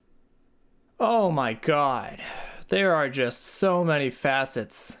Oh my God. There are just so many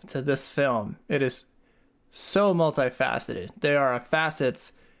facets to this film. It is so multifaceted. There are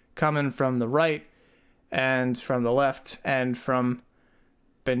facets coming from the right and from the left and from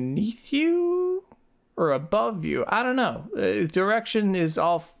beneath you or above you. I don't know. Direction is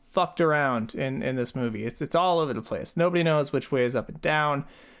all fucked around in this movie. It's all over the place. Nobody knows which way is up and down.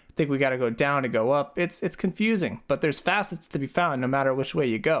 I think we got to go down to go up. It's confusing, but there's facets to be found no matter which way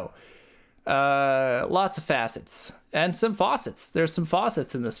you go. Lots of facets and some faucets. There's some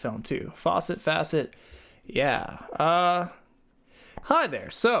faucets in this film too. Facet. Yeah. Hi there.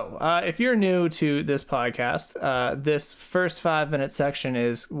 So, if you're new to this podcast, this first 5-minute section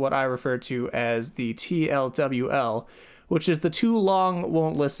is what I refer to as the TLWL, which is the too long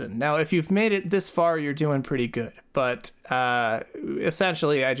won't listen. Now, if you've made it this far, you're doing pretty good. But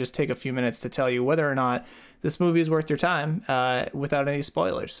essentially, I just take a few minutes to tell you whether or not this movie is worth your time without any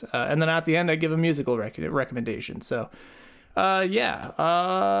spoilers. And then at the end, I give a musical recommendation. So,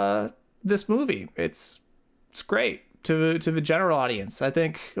 this movie, it's great to the general audience. I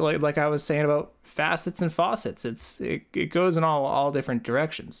think, like I was saying about facets and faucets, it goes in all different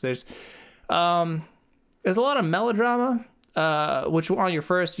directions. There's a lot of melodrama, which on your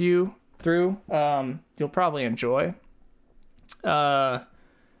first view through, you'll probably enjoy. But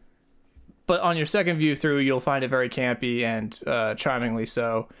on your second view through, you'll find it very campy and charmingly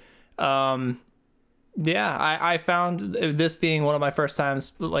so. I found this being one of my first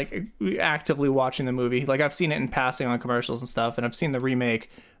times like actively watching the movie. Like I've seen it in passing on commercials and stuff, and I've seen the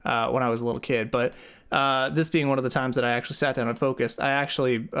remake when I was a little kid. But this being one of the times that I actually sat down and focused, I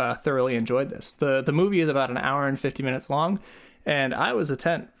actually thoroughly enjoyed this. The movie is about an hour and 50 minutes long, and I was a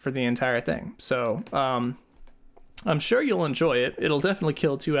tent for the entire thing. So I'm sure you'll enjoy it. It'll definitely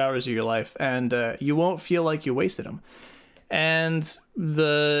kill 2 hours of your life, and you won't feel like you wasted them. And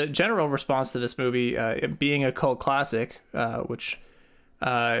the general response to this movie, it being a cult classic, which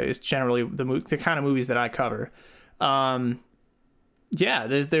is generally the kind of movies that I cover,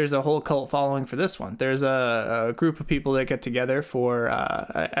 there's a whole cult following for this one. There's a group of people that get together for,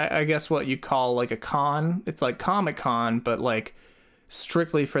 I guess what you call like a con. It's like Comic-Con, but like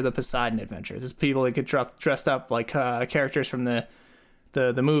strictly for the Poseidon Adventure. There's people that get dressed up like characters from the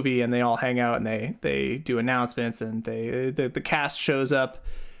movie, and they all hang out and they do announcements, and the cast shows up.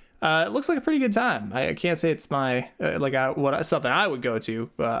 It looks like a pretty good time. I can't say it's my something I would go to,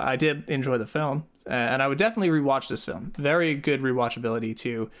 but I did enjoy the film, and I would definitely rewatch this film. Very good rewatchability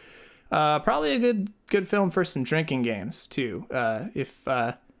too. Probably a good film for some drinking games too. If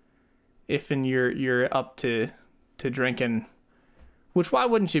you're up to drinking, which why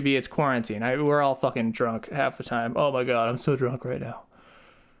wouldn't you be? It's quarantine. We're all fucking drunk half the time. Oh my god, I'm so drunk right now.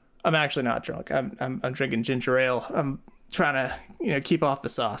 I'm actually not drunk. I'm drinking ginger ale. I'm trying to keep off the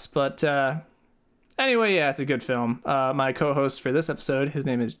sauce. But anyway, yeah, it's a good film. My co-host for this episode, his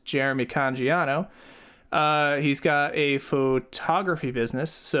name is Jeremy Cangiano. He's got a photography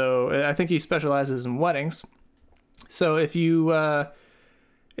business, so I think he specializes in weddings. So if you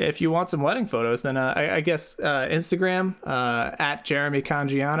want some wedding photos, then I guess Instagram at Jeremy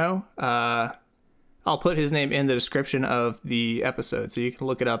Cangiano. I'll put his name in the description of the episode, so you can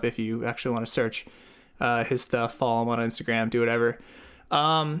look it up if you actually want to search his stuff. Follow him on Instagram, do whatever.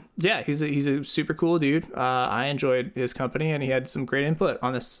 He's a super cool dude. I enjoyed his company, and he had some great input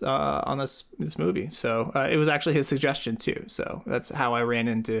on this movie. So it was actually his suggestion too. So that's how I ran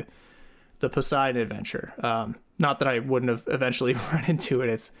into the Poseidon Adventure. Not that I wouldn't have eventually run into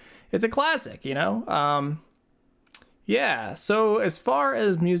it. It's a classic, So as far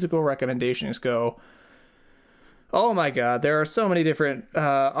as musical recommendations go, oh my god, there are so many different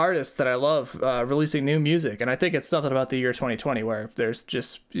artists that I love releasing new music, and I think it's something about the year 2020 where there's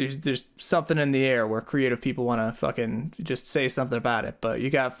something in the air where creative people want to fucking just say something about it. But you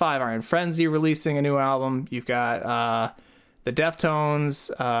got Five Iron Frenzy releasing a new album. You've got the Deftones.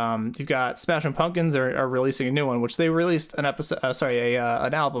 You've got Smashing Pumpkins are releasing a new one, which they released an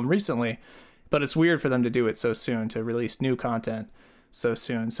album recently. But it's weird for them to do it so soon, to release new content so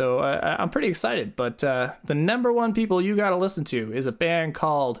soon. So I'm pretty excited. But the number one people you got to listen to is a band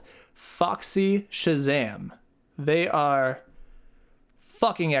called Foxy Shazam. They are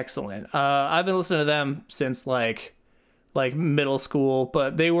fucking excellent. I've been listening to them since like middle school,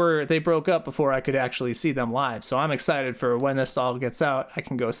 but they broke up before I could actually see them live. So I'm excited for when this all gets out, I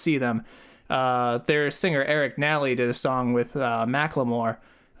can go see them. Their singer Eric Nally did a song with Macklemore,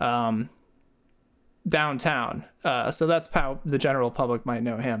 Downtown. So that's how the general public might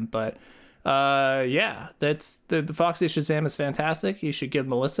know him. But that's the Foxy Shazam is fantastic. You should give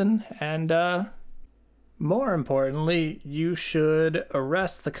them a listen. And More importantly, you should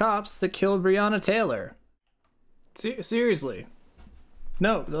arrest the cops that killed Breonna Taylor. Seriously.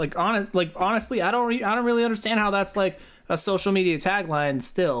 No, honestly, I don't really understand how that's like a social media tagline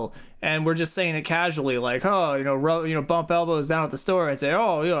still, and we're just saying it casually, like, oh, bump elbows down at the store and say,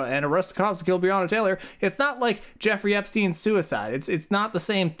 oh, and arrest the cops to kill Breonna Taylor. It's not like Jeffrey Epstein's suicide. It's not the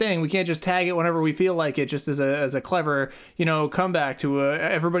same thing. We can't just tag it whenever we feel like it, just as a clever, comeback to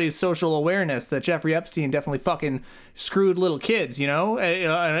everybody's social awareness that Jeffrey Epstein definitely fucking screwed little kids, in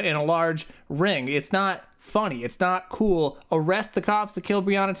a large ring. It's not funny. It's not cool. Arrest the cops that killed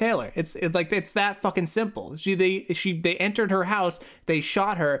Breonna Taylor. It's that fucking simple. They entered her house, they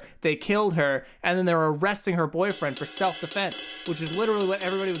shot her, they killed her, and then they're arresting her boyfriend for self-defense, which is literally what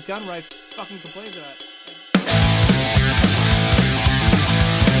everybody with gun rights fucking complains about.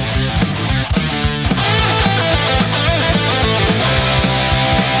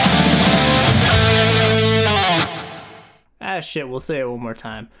 Shit, we'll say it one more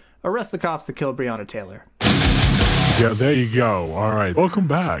time. Arrest the cops that killed Breonna Taylor. Yeah, there you go. All right. Welcome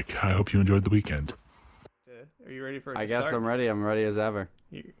back. I hope you enjoyed the weekend. Are you ready for it I to guess start? I'm ready. I'm ready as ever.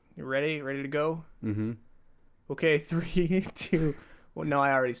 You ready? Ready to go? Mm-hmm. Okay, 3, 2... Well, no,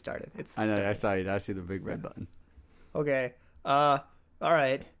 I already started. I know. I saw you. I see the big red button. Okay. All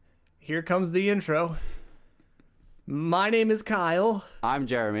right. Here comes the intro. My name is Kyle. I'm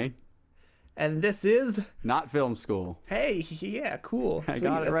Jeremy. And this is... Not film school. Hey, yeah, cool. I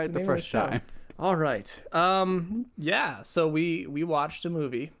got it right the first time. All right. Yeah, so we watched a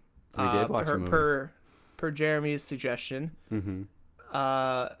movie. We did watch a movie. Per Jeremy's suggestion. Mm-hmm.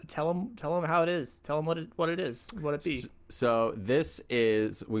 Tell him how it is. Tell him what it is. What it be. So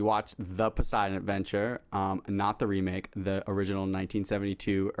we watched The Poseidon Adventure, not the remake, the original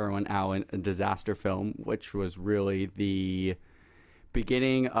 1972 Irwin Allen disaster film, which was really the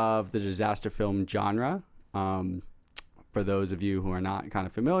beginning of the disaster film genre. For those of you who are not kind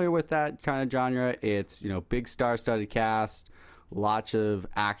of familiar with that kind of genre, it's, big star-studded cast, lots of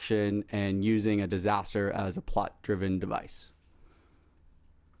action, and using a disaster as a plot-driven device.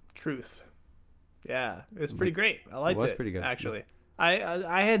 Truth. Yeah, it was pretty great. I liked it. It was pretty good, actually.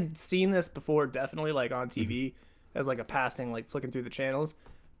 I had seen this before, definitely, like on TV as like a passing, like flicking through the channels.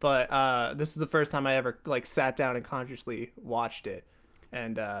 But this is the first time I ever like sat down and consciously watched it,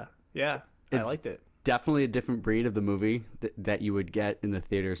 and yeah, I liked it. Definitely a different breed of the movie that you would get in the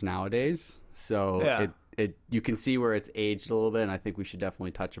theaters nowadays. So yeah. You can see where it's aged a little bit, and I think we should definitely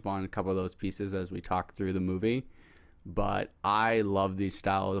touch upon a couple of those pieces as we talk through the movie. But I love these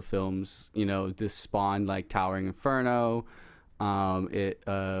style of films. This spawned like Towering Inferno.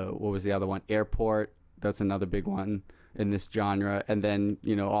 What was the other one? Airport. That's another big one in this genre. And then,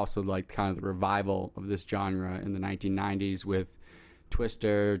 also like kind of the revival of this genre in the 1990s with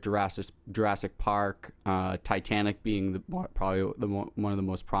Twister, Jurassic Park, Titanic being probably one of the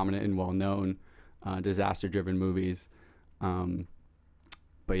most prominent and well-known disaster-driven movies.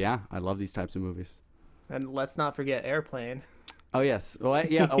 But yeah, I love these types of movies. And let's not forget Airplane. Oh yes, well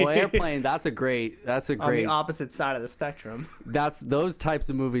yeah, Airplane. That's a great. On the opposite side of the spectrum. That's those types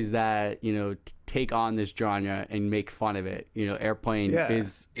of movies that take on this genre and make fun of it. Airplane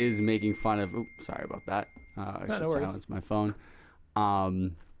is making fun of. Oops, sorry about that. I should silence my phone.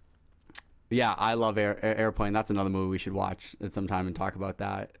 Yeah, I love Airplane. That's another movie we should watch at some time and talk about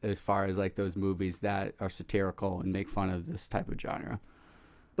that, as far as like those movies that are satirical and make fun of this type of genre.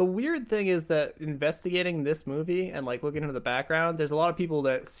 The weird thing is that investigating this movie and like looking into the background, there's a lot of people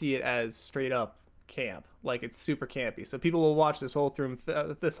that see it as straight up camp, like it's super campy. So people will watch this whole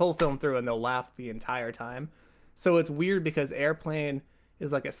film through and they'll laugh the entire time. So it's weird because Airplane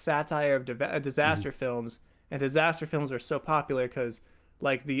is like a satire of disaster films, and disaster films are so popular because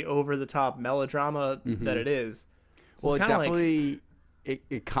like the over the top melodrama that it is. So well, it definitely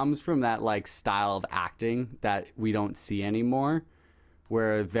it comes from that like style of acting that we don't see anymore,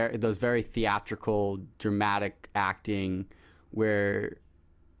 where those very theatrical, dramatic acting, where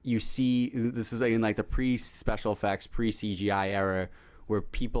you see this is in like the pre-special effects, pre-CGI era, where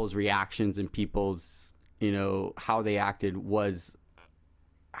people's reactions and people's how they acted was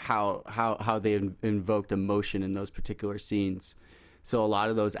how they invoked emotion in those particular scenes. So a lot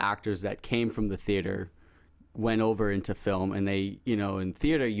of those actors that came from the theater went over into film, and they, in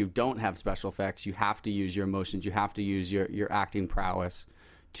theater, you don't have special effects. You have to use your emotions. You have to use your acting prowess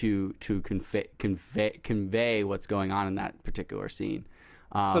to convey what's going on in that particular scene.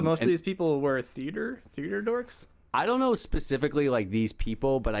 So most of these people were theater dorks? I don't know specifically like these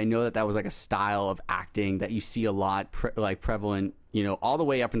people, but I know that was like a style of acting that you see a lot prevalent, all the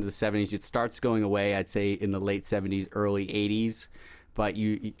way up into the 70s. It starts going away, I'd say, in the late 70s, early 80s. But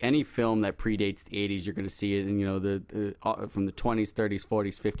any film that predates the 80s, you're going to see it, and from the 20s, 30s,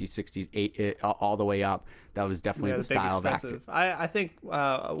 40s, 50s, 60s, all the way up. That was definitely the style of acting. I think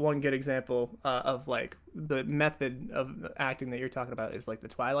one good example of like the method of acting that you're talking about is like the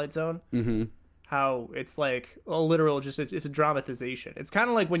Twilight Zone. Mm-hmm. How it's like a literal, just it's a dramatization. It's kind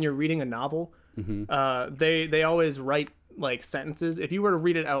of like when you're reading a novel. Mm-hmm. They always write like sentences. If you were to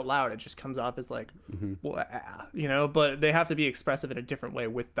read it out loud, it just comes off as like, but they have to be expressive in a different way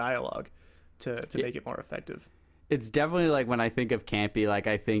with dialogue to make it more effective. It's definitely like when I think of campy, like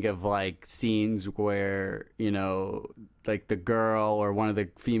I think of like scenes where, like the girl or one of the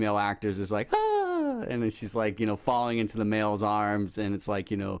female actors is like, ah, and then she's like, falling into the male's arms, and it's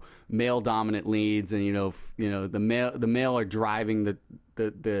like, male dominant leads, and the male are driving the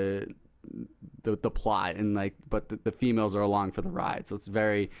plot, and like, but the females are along for the ride. So it's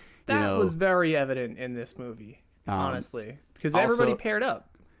very, that was very evident in this movie, honestly, because everybody paired up.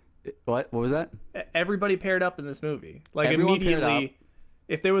 What was that? Everybody paired up in this movie. Like Everyone immediately,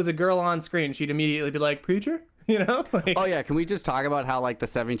 if there was a girl on screen, she'd immediately be like, "Preacher," Like, oh yeah, can we just talk about how like the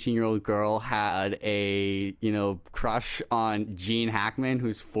 17-year-old girl had a crush on Gene Hackman,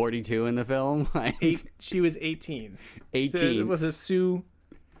 who's 42 in the film? Like, she was 18. 18. It was a Sue.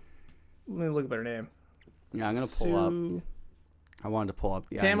 Let me look at her name. Yeah, I'm gonna pull up. I wanted to pull up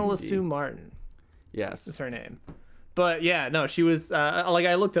the Pamela IMDb. Sue Martin. Yes, is her name. But yeah, no, she was like,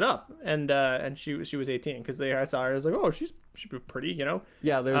 I looked it up, and she was 18, because I saw her. I was like, oh, she's pretty,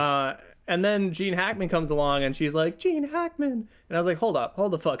 Yeah, there's. And then Gene Hackman comes along, and she's like, Gene Hackman, and I was like, hold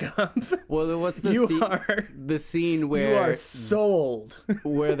the fuck up. Well, what's the the scene where you are so old,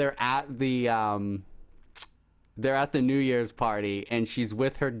 where they're at the New Year's party, and she's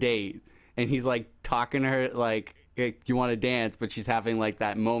with her date, and he's like talking to her like, do you want to dance? But she's having like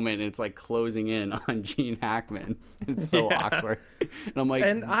that moment, and it's like closing in on Gene Hackman. It's so awkward. And I'm like,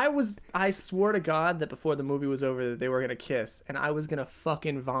 and I swore to God that before the movie was over, they were gonna kiss, and I was gonna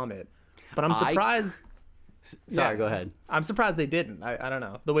fucking vomit. But I'm surprised. Sorry, go ahead. I'm surprised they didn't. I don't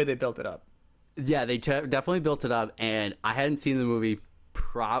know, the way they built it up. Yeah, they definitely built it up, and I hadn't seen the movie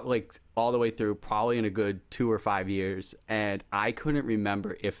like all the way through, probably in a good 2 or 5 years, and I couldn't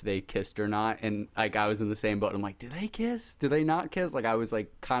remember if they kissed or not. And like I was in the same boat. I'm like, did they kiss? Did they not kiss? Like I was like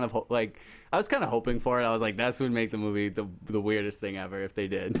kind of I was kind of hoping for it. I was like, this would make the movie the weirdest thing ever if they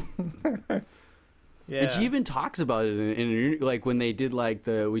did. Yeah. And she even talks about it in like when they did like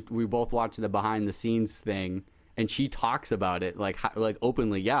we both watched the behind the scenes thing, and she talks about it like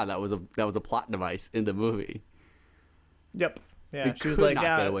openly. Yeah, that was a plot device in the movie. Yep. Yeah, she was like, not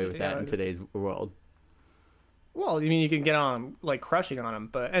get away with that in today's world. Well, I mean, you can get on like crushing on him,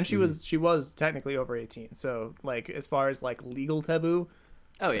 and she was technically over 18. So like as far as like legal taboo,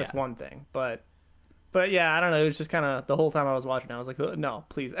 that's one thing. But yeah, I don't know. It was just kind of the whole time I was watching, I was like, oh, no,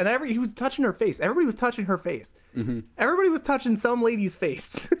 please. And he was touching her face. Everybody was touching her face. Mm-hmm. Everybody was touching some lady's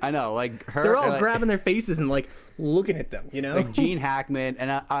face. I know, like her. They're all grabbing their faces and like looking at them, Like Gene Hackman, and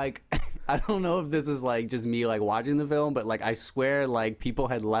I don't know if this is like just me like watching the film, but like I swear like people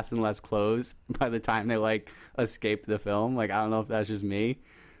had less and less clothes by the time they like escaped the film. Like I don't know if that's just me.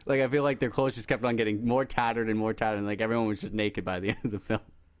 Like I feel like their clothes just kept on getting more tattered, and like everyone was just naked by the end of the film.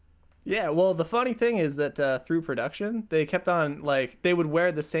 Yeah, well, the funny thing is that through production, they kept on, like, they would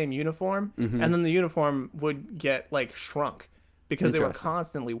wear the same uniform, and then the uniform would get, like, shrunk because they were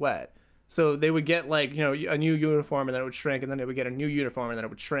constantly wet. So they would get, like, a new uniform, and then it would shrink, and then they would get a new uniform, and then it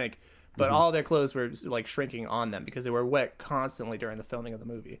would shrink. But all their clothes were, like, shrinking on them because they were wet constantly during the filming of the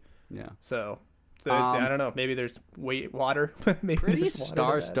movie. Yeah. So I don't know. Maybe there's water. Maybe pretty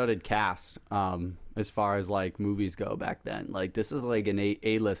star-studded cast as far as like movies go back then. Like this is like an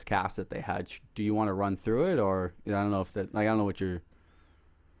A-list cast that they had. Do you want to run through it, or I don't know if that I don't know what you're.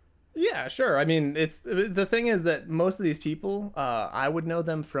 Yeah, sure. I mean, it's the thing is that most of these people, I would know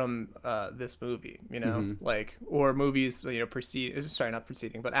them from this movie, like or movies, not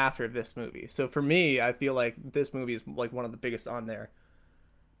preceding, but after this movie. So for me, I feel like this movie is like one of the biggest on their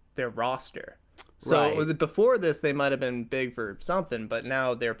roster. So before this, they might have been big for something, but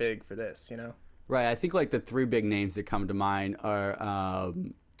now they're big for this, Right. I think like the three big names that come to mind are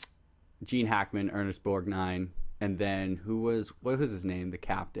Gene Hackman, Ernest Borgnine, and then what was his name? The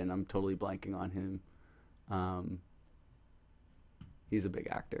captain. I'm totally blanking on him. He's a big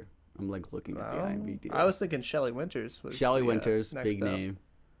actor. I'm like looking at the IMDb. I was thinking Shelley Winters. Winters, big name.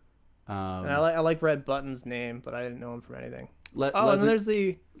 And I like Red Button's name, but I didn't know him from anything. And then there's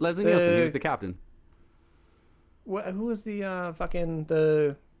Leslie Nielsen. He was the captain. Who was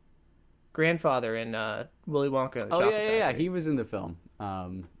the grandfather in Willy Wonka? Oh yeah. He was in the film.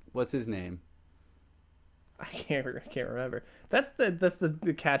 What's his name? I can't remember. That's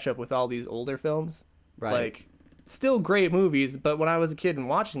the catch up with all these older films. Right. Like, still great movies, but when I was a kid and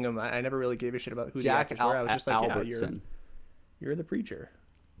watching them, I never really gave a shit about who Jack the actors were. I was just like, Albertson. you're the preacher.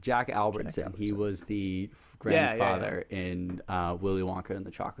 Jack Albertson. He was the grandfather in Willy Wonka and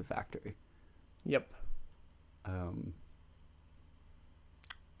the Chocolate Factory. Yep.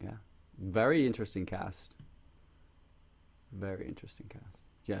 Yeah. Very interesting cast. Very interesting cast.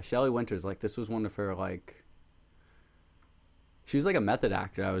 Yeah, Shelley Winters, like, this was one of her, like, she was like a method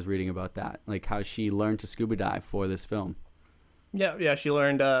actor. I was reading about that, like how she learned to scuba dive for this film. Yeah, she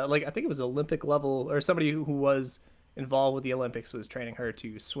learned, like, I think it was Olympic level, or somebody who was involved with the Olympics was training her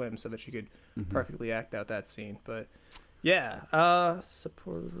to swim so that she could perfectly act out that scene. But, yeah, oh,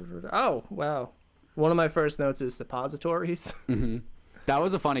 wow. One of my first notes is suppositories. That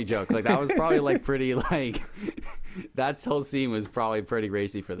was a funny joke. Like, that was probably, like, pretty, like, that whole scene was probably pretty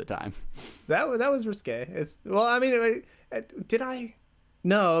racy for the time. That was risque. Well, I mean, did I?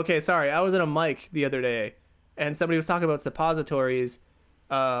 No, okay, sorry. I was at a mic the other day, and somebody was talking about suppositories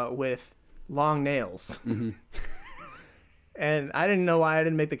with long nails. And I didn't know why I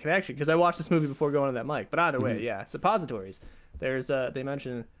didn't make the connection, because I watched this movie before going to that mic. But either way, yeah, suppositories. There's they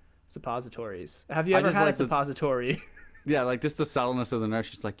mentioned suppositories. Have you ever had a suppository? Yeah, like, just the subtleness of the nurse.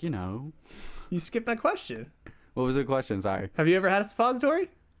 She's like, You skipped my question. What was the question? Sorry. Have you ever had a suppository?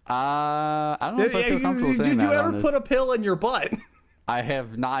 I don't know if I feel comfortable saying that. Did you ever put a pill in your butt? I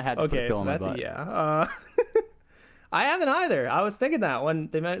have not had to put a pill in my butt. Yeah. I haven't either. I was thinking that when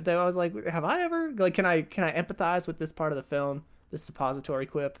I was like, have I ever, like, can I empathize with this part of the film, this suppository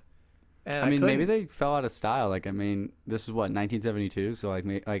quip? And I mean, maybe they fell out of style. Like, I mean, this is what, 1972. So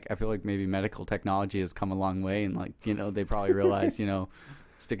like, I feel like maybe medical technology has come a long way, and, like, they probably realized,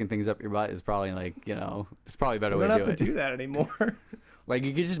 sticking things up your butt is probably, like, it's probably a better way to do it. We don't have to do that anymore. Like,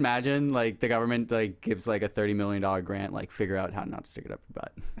 you could just imagine, like, the government, like, gives, like, a $30 million grant, like, figure out how not to stick it up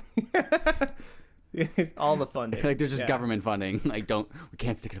your butt. All the funding. Like, there's just government funding. Like, we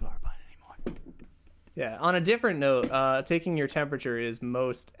can't stick it up our butt anymore. Yeah. On a different note, taking your temperature is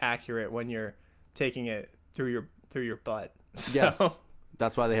most accurate when you're taking it through your butt. So, yes.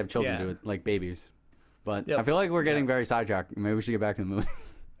 That's why they have children do it, like babies. But I feel like we're getting very sidetracked. Maybe we should get back to the movie.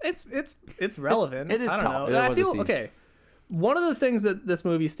 It's relevant. It is I don't tough. know. I feel okay. One of the things that this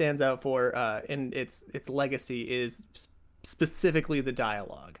movie stands out for in its legacy is specifically the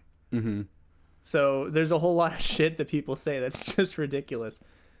dialogue. So there's a whole lot of shit that people say that's just ridiculous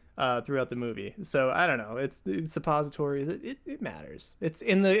throughout the movie. So I don't know. It's suppositories. It matters. It's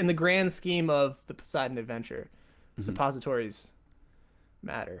in the grand scheme of the Poseidon Adventure. Suppositories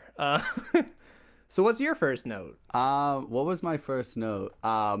matter. So what's your first note? What was my first note?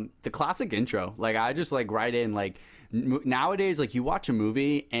 The classic intro. Like, I just, like, write in, like, nowadays, like, you watch a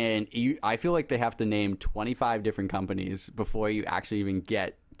movie and I feel like they have to name 25 different companies before you actually even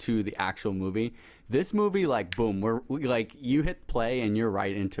get to the actual movie. This movie, like, boom, we like, you hit play and you're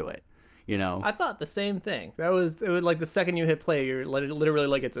right into it. I thought the same thing. It was like the second you hit play, you're literally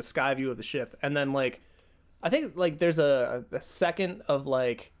like, it's a sky view of the ship, and then, like, I think, like, there's a second of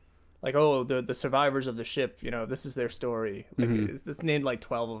like oh, the survivors of the ship, this is their story. Like, it's named like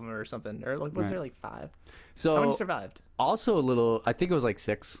 12 of them or something, or like, was there like 5? So how many survived? Also, I think it was like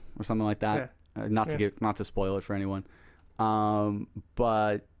 6 or something like that. Yeah. Not to spoil it for anyone.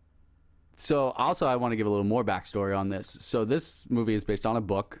 But so also I want to give a little more backstory on this. So this movie is based on a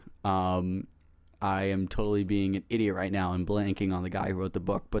book. I am totally being an idiot right now and blanking on the guy who wrote the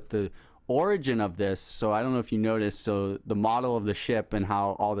book, but the origin of this, so I don't know if you noticed, so the model of the ship and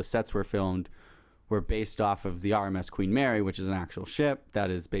how all the sets were filmed were based off of the RMS Queen Mary, which is an actual ship that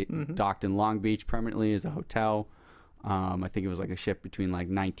is docked in Long Beach permanently as a hotel. I think it was like a ship between like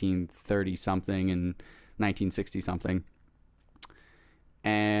 1930 something and 1960 something.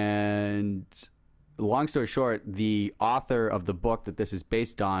 And long story short, the author of the book that this is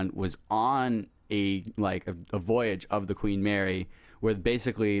based on was on a voyage of the Queen Mary, where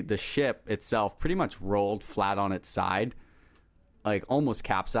basically the ship itself pretty much rolled flat on its side, like almost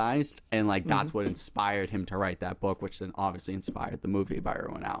capsized, and like that's what inspired him to write that book, which then obviously inspired the movie by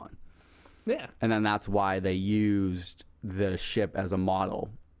Irwin Allen. Yeah. And then that's why they used the ship as a model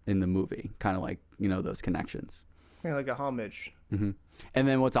in the movie, kind of like, those connections. Yeah, like a homage. And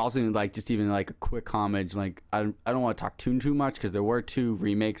then what's also like just even like a quick homage, like I don't want to talk too much because there were 2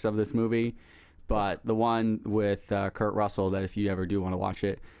 remakes of this movie. But the one with Kurt Russell, that if you ever do want to watch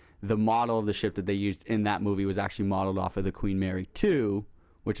it, the model of the ship that they used in that movie was actually modeled off of the Queen Mary 2,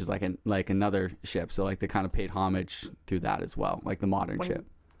 which is like another ship. So like they kind of paid homage through that as well, like the modern ship.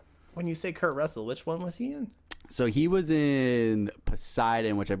 When you say Kurt Russell, which one was he in? So he was in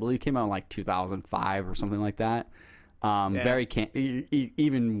Poseidon, which I believe came out in like 2005 or something like that. Very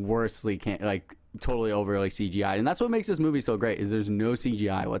even worsely like totally overly CGI, and that's what makes this movie so great. Is there's no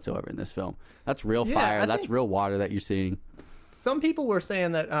CGI whatsoever in this film. That's real fire. That's real water that you're seeing. Some people were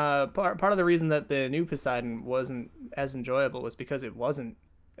saying that part of the reason that the new Poseidon wasn't as enjoyable was because it wasn't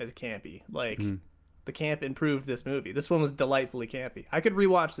as campy. Like the camp improved this movie. This one was delightfully campy. I could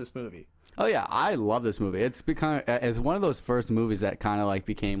rewatch this movie. Oh yeah, I love this movie. It's become as one of those first movies that kind of like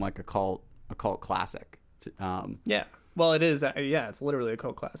became like a cult classic. Yeah. Well, it is. Yeah, it's literally a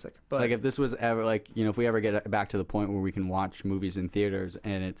cult classic. But like if this was ever like, you know, if we ever get back to the point where we can watch movies in theaters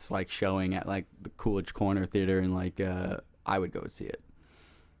and it's like showing at like the Coolidge Corner Theater and like I would go see it.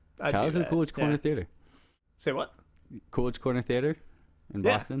 I was in Coolidge Corner Theater. Say what? Coolidge Corner Theater in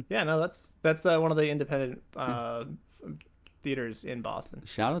Boston. Yeah, no, that's one of the independent theaters in Boston.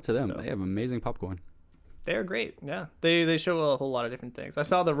 Shout out to them. They have amazing popcorn. They're great. Yeah, they show a whole lot of different things. I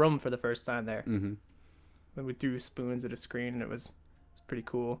saw The Room for the first time there. Mm-hmm. When we threw spoons at a screen, and it was pretty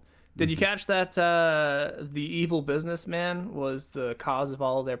cool. Did you catch that the evil businessman was the cause of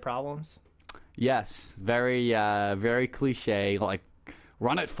all of their problems? Yes, very cliche. Like,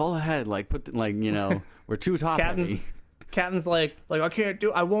 run it full ahead. Like, we're too top heavy. Captain's like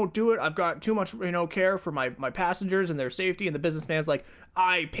I won't do it. I've got too much, care for my passengers and their safety. And the businessman's like,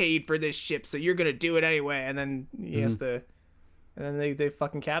 I paid for this ship, so you're gonna do it anyway. And then he has to. And then they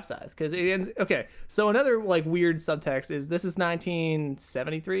fucking capsize. Okay, so another like weird subtext is this is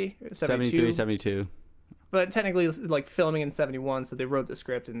 1973? 72. But technically like filming in 71, so they wrote the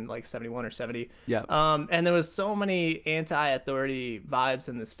script in like 71 or 70. Yeah. And there was so many anti-authority vibes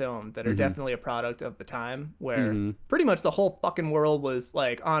in this film that are definitely a product of the time where pretty much the whole fucking world was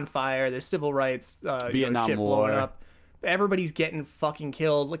like on fire. There's civil rights, Vietnam shit War blowing up. Everybody's getting fucking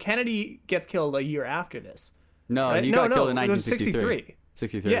killed. Like Kennedy gets killed a year after this. No, he got killed in 1963.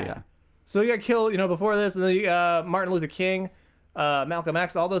 63, yeah. So he got killed, before this, and then Martin Luther King, Malcolm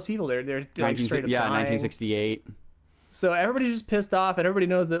X, all those people, they're like straight up dying. 1968. So everybody's just pissed off, and everybody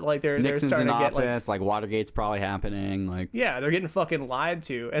knows that like Nixon's they're starting in to get office, like Watergate's probably happening, like they're getting fucking lied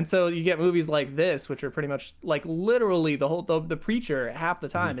to, and so you get movies like this, which are pretty much like literally the preacher half the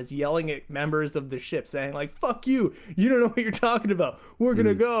time is yelling at members of the ship, saying like "fuck you, you don't know what you're talking about, we're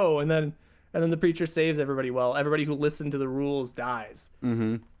gonna go," and then the preacher saves everybody. Well, everybody who listened to the rules dies.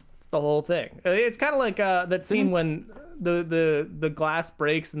 It's the whole thing. It's kind of like that scene when the glass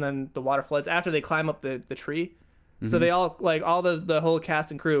breaks and then the water floods after they climb up the tree. So they all like all the whole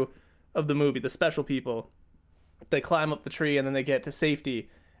cast and crew of the movie, the special people, they climb up the tree and then they get to safety.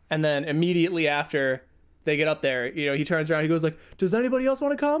 And then immediately after they get up there, he turns around, he goes like, "Does anybody else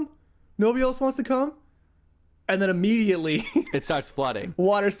want to come? Nobody else wants to come?" And then immediately it starts flooding.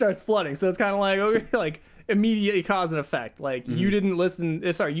 Water starts flooding. So it's kind of like, okay, like immediately cause and effect. Like you didn't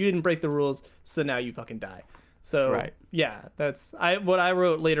listen. Sorry, you didn't break the rules. So now you fucking die. So yeah, that's what I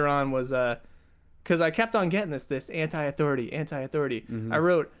wrote later on was because I kept on getting this anti-authority. I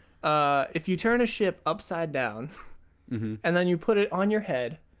wrote if you turn a ship upside down and then you put it on your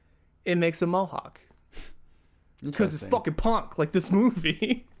head, it makes a mohawk. Because it's fucking punk, like this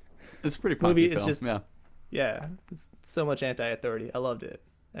movie. It's a pretty punky film. It's just yeah, it's so much anti-authority. I loved it,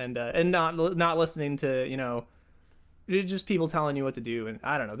 and not listening to just people telling you what to do, and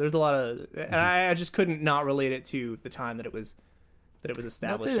I don't know. There's a lot of, and I just couldn't not relate it to the time that it was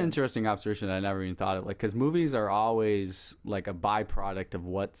established. That's an interesting observation that I never even thought of. Like, because movies are always like a byproduct of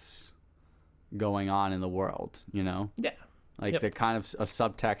what's going on in the world. Yeah. Like they're kind of a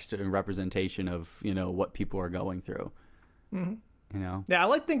subtext and representation of what people are going through. Yeah, I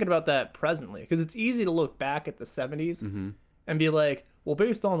like thinking about that presently because it's easy to look back at the 70s and be like, well,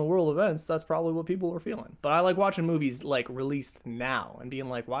 based on the world events, that's probably what people were feeling. But I like watching movies like released now and being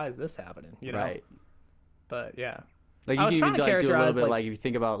like, why is this happening? Right. But yeah. Like you can do a little bit like if you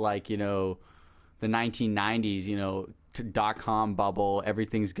think about like, the 1990s, .com bubble,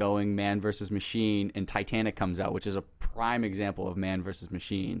 everything's going man versus machine, and Titanic comes out, which is a prime example of man versus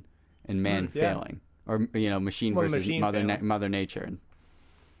machine and man failing. Or machine versus mother nature.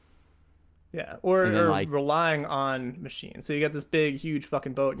 Yeah, or relying on machines. So you got this big, huge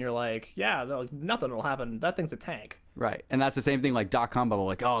fucking boat, and you're like, yeah, nothing will happen. That thing's a tank. Right, and that's the same thing like .com bubble.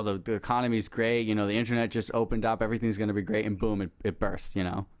 Like, oh, the economy's great. The internet just opened up. Everything's gonna be great, and boom, it bursts.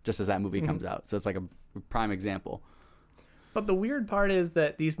 Just as that movie comes out. So it's like a prime example. But the weird part is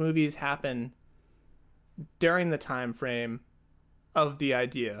that these movies happen during the time frame of the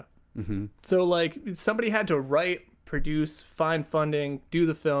idea. So like somebody had to write, produce, find funding, do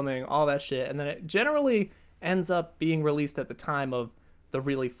the filming, all that shit, and then it generally ends up being released at the time of the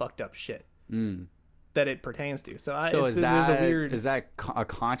really fucked up shit. that it pertains to. So, So it's, is there's that a weird. a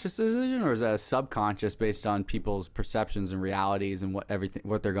conscious decision, or is that a subconscious based on people's perceptions and realities and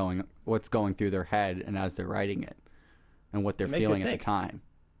what's going through their head and as they're writing it, and what they're Makes you feeling at the think. time?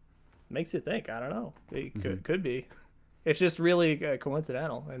 Makes you think. I don't know. It Mm-hmm. could be. It's just really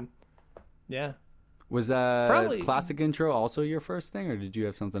coincidental, and yeah. Was the Probably- classic intro also your first thing, or did you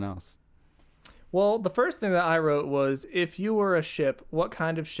have something else? Well, the first thing that I wrote was, if you were a ship, what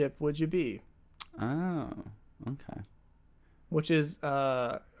kind of ship would you be? Oh, okay. Which is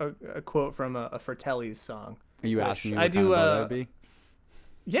a quote from a Fratelli's song. Are you Which asking me I what kind do, of boat I'd be?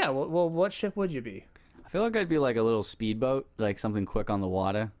 Yeah, well, what ship would you be? I feel like I'd be like a little speedboat, like something quick on the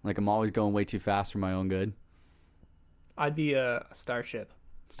water. Like I'm always going way too fast for my own good. I'd be a starship.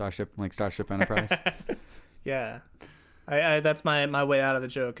 Starship Enterprise. Yeah, I that's my way out of the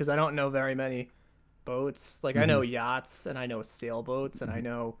joke, because I don't know very many boats. Like I know yachts, and I know sailboats, and I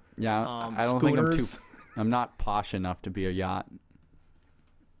know Yeah, I don't think schooners. I'm not posh enough to be a yacht.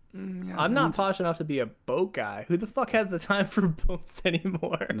 I'm not posh enough to be a boat guy. Who the fuck has the time for boats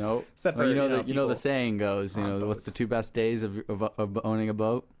anymore? Nope. Except Well, for, you know the people saying goes. You on know what's the boats. 2 best days of owning a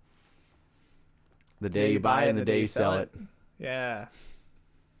boat? The day you buy it and the day you sell it. Yeah.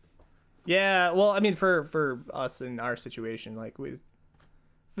 Yeah, well, I mean, for us in our situation, like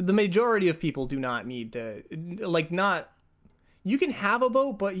for the majority of people do not need to, like, not. You can have a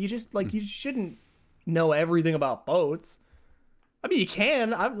boat, but you just like you shouldn't know everything about boats. I mean, you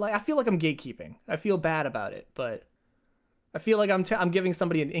can. I feel like I'm gatekeeping. I feel bad about it, but I feel like I'm giving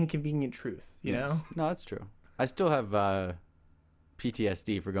somebody an inconvenient truth. You know? No, that's true. I still have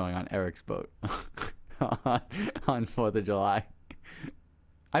PTSD for going on Eric's boat on 4th of July.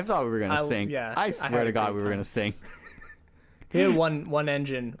 I thought we were gonna sink. yeah, I I swear had to a God, great we were time. gonna sink. Yeah, one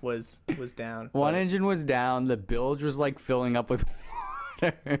engine was down. One but- engine was down. The bilge was like filling up with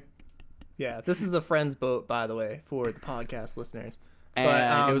water. Yeah, this is a friend's boat, by the way, for the podcast listeners.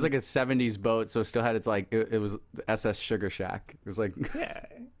 And it was um, like a 70s boat, so it still had its like it was the SS Sugar Shack. It was like Yeah,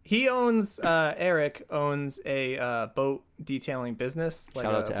 he owns. Eric owns a boat detailing business, like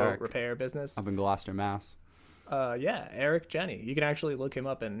Shout a out to boat Eric. repair business. up in Gloucester, Mass. Yeah, Eric Jenny. You can actually look him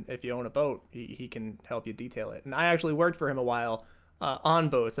up, and if you own a boat, he can help you detail it. And I actually worked for him a while on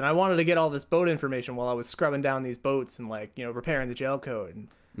boats, and I wanted to get all this boat information while I was scrubbing down these boats and repairing the gel code.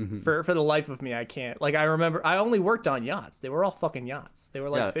 And for the life of me, I can't. Like I remember, I only worked on yachts. They were all fucking yachts. They were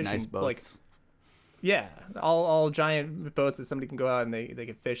like Yeah, fishing, nice boats. like yeah, all giant boats that somebody can go out and they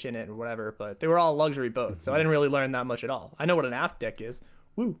can fish in it or whatever. But they were all luxury boats, so I didn't really learn that much at all. I know what an aft deck is.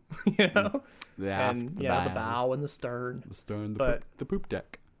 Woo, you know. The aft, And the the bow. bow and the stern. The stern, But- the poop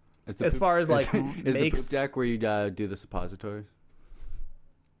deck. Is the As far as, like, is the poop makes- deck where you do the suppositories?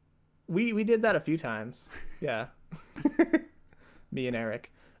 We did that a few times. Yeah. Me and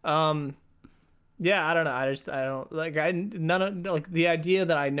Eric. Yeah, I don't know. I don't like none of like the idea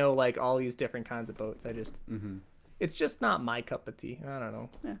that I know like all these different kinds of boats. I just it's just not my cup of tea. I don't know.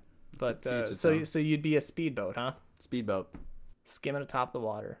 Yeah. But to each its so own. so you'd be a speedboat, huh? Speedboat. Skimming atop the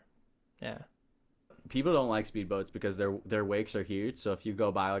water. Yeah. People don't like speedboats because their wakes are huge. So if you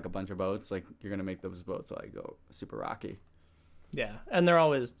go buy like a bunch of boats, like you're gonna make those boats like go super rocky. Yeah, and they're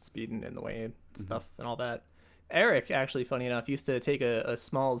always speeding in the way and stuff and all that. Eric, actually, funny enough, used to take a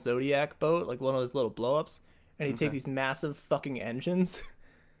small Zodiac boat, like one of those little blow-ups, and he'd take these massive fucking engines,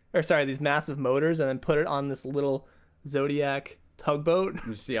 or sorry, these massive motors, and then put it on this little Zodiac tugboat.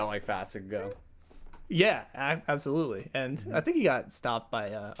 You see how like fast it can go. Yeah, absolutely. And I think he got stopped by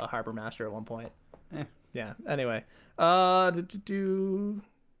a harbor master at one point. Eh. Yeah. Anyway,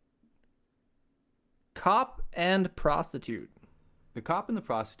 cop and prostitute. The Cop and the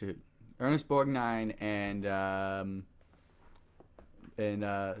Prostitute. Ernest Borgnine and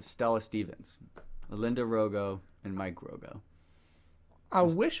Stella Stevens. Linda Rogo and Mike Rogo. I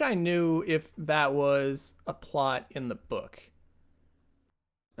wish I knew if that was a plot in the book.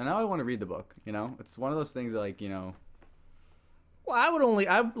 And now I want to read the book, you know? It's one of those things that, like, you know... Well,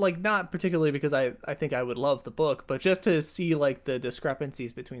 I like not particularly because I think I would love the book, but just to see like the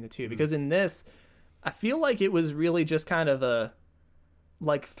discrepancies between the two. Because in this, I feel like it was really just kind of a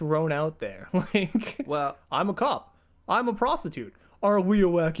like thrown out there. Like, Well, I'm a cop. I'm a prostitute. Are we a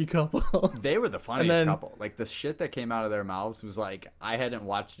wacky couple? they were the funniest then- couple. Like, the shit that came out of their mouths was like, I hadn't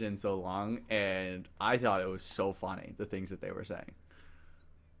watched it in so long, and I thought it was so funny, the things that they were saying.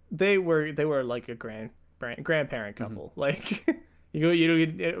 They were like a grandparent couple. Like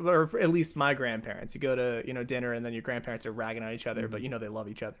or at least my grandparents. You go to dinner and then your grandparents are ragging on each other, but they love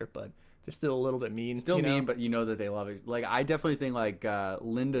each other, but they're still a little bit mean. Still you know? mean, but you know that they love it. Like, I definitely think, like,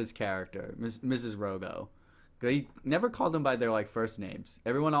 Linda's character, Mrs. Rogo, They never called them by their like first names.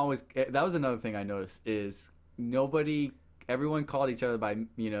 Everyone always. That was another thing I noticed is everyone called each other by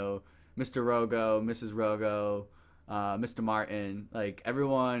Mr. Rogo, Mrs. Rogo, Mr. Martin. Like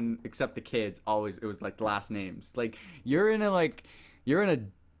everyone except the kids always it was like the last names. Like you're in a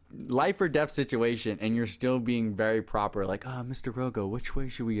life or death situation and you're still being very proper. Like Mr. Rogo, which way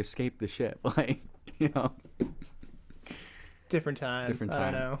should we escape the ship? Like Different time. Different I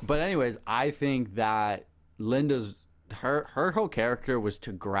time. don't know. But anyways, I think that Linda's her whole character was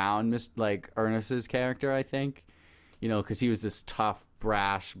to ground Ernest's character. I think, because he was this tough,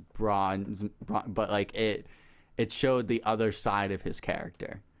 brash, but like it showed the other side of his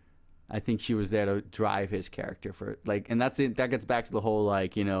character. I think she was there to drive his character and that's it. That gets back to the whole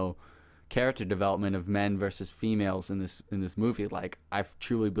character development of men versus females in this movie. Like I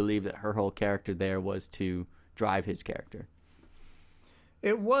truly believe that her whole character there was to drive his character.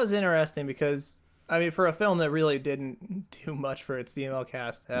 It was interesting because, I mean, for a film that really didn't do much for its female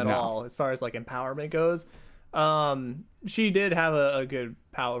cast at all, as far as like empowerment goes, she did have a good,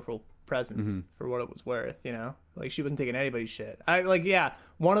 powerful presence for what it was worth, Like she wasn't taking anybody's shit.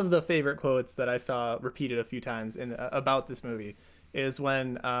 One of the favorite quotes that I saw repeated a few times about this movie is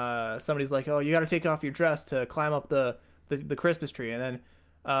when somebody's like, "Oh, you got to take off your dress to climb up the Christmas tree," and then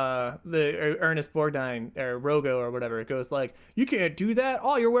the Ernest Borgnine or Rogo or whatever goes like, "You can't do that.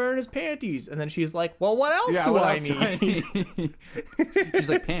 All you're wearing is panties." And then she's like, "Well, what else do I need?" She's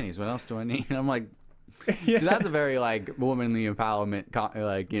like, "Panties. What else do I need?" And I'm like, Yeah. so that's a very womanly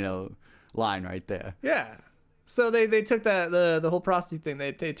empowerment line right there. Yeah. So they took that the whole prostitute thing,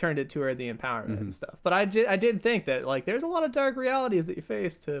 they turned it to her the empowerment and stuff. But I did think that there's a lot of dark realities that you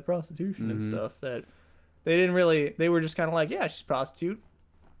face to prostitution and stuff that they didn't really. They were just kind of like, yeah, she's a prostitute.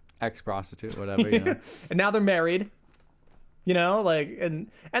 Ex-prostitute, whatever, And now they're married, and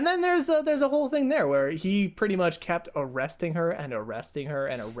then there's a whole thing there where he pretty much kept arresting her and arresting her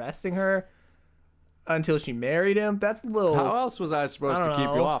and arresting her until she married him. That's a little. How else was I supposed to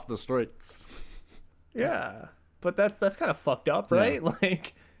keep you off the streets? Yeah, but that's kind of fucked up, right? Yeah.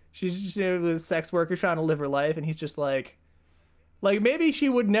 Like she's just a sex worker trying to live her life, and he's just like maybe she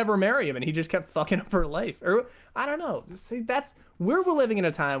would never marry him and he just kept fucking up her life, or I don't know. See, we're living in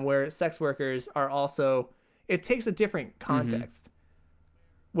a time where sex workers are also, it takes a different context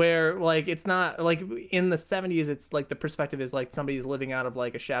where it's not like in the 70s. It's like the perspective is like somebody's living out of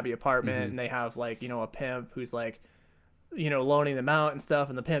like a shabby apartment and they have a pimp who's loaning them out and stuff,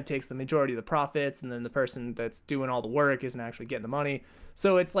 and the pimp takes the majority of the profits, and then the person that's doing all the work isn't actually getting the money.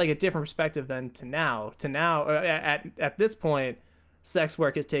 So it's like a different perspective than to now. At this point, sex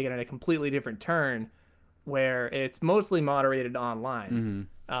work is taken in a completely different turn where it's mostly moderated online.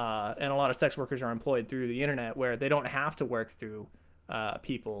 And a lot of sex workers are employed through the internet where they don't have to work through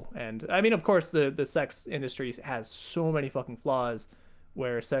people. And I mean, of course, the sex industry has so many fucking flaws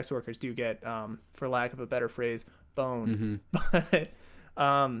where sex workers do get, for lack of a better phrase, boned. But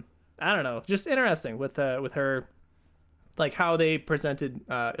I don't know, just interesting with her, like how they presented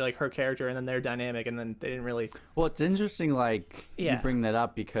her character and then their dynamic, and then they didn't really. Well, it's interesting you bring that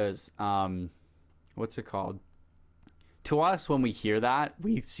up because what's it called? To us, when we hear that,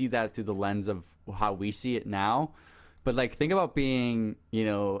 we see that through the lens of how we see it now. But think about being,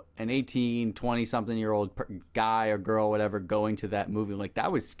 an 18, 20-something-year-old guy or girl, whatever, going to that movie.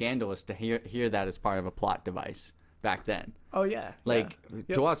 That was scandalous to hear that as part of a plot device back then. Oh yeah.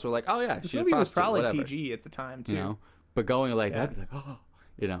 To us, we're like, oh yeah, this she's a movie was prostitute, probably whatever. PG at the time too. But going that'd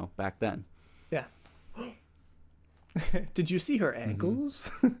be oh, back then. Yeah. Did you see her ankles?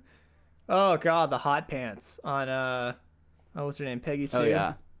 Oh god, the hot pants on what's her name? Peggy Sue. Oh yeah.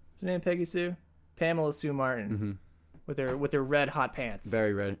 What's her name? Peggy Sue? Pamela Sue Martin. With her red hot pants.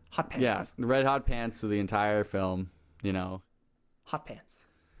 Very red. Hot pants. Yeah, the red hot pants through the entire film, Hot pants.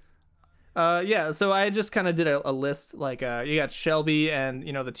 Yeah, so I just kind of did a list. You got Shelby and,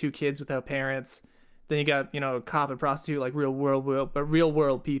 the two kids without parents. Then you got, cop and prostitute, real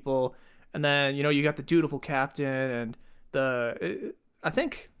world people. And then, you got the dutiful captain and I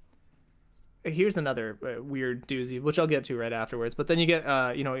think, here's another weird doozy, which I'll get to right afterwards. But then you get,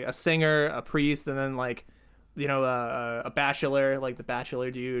 a singer, a priest, and then a bachelor, the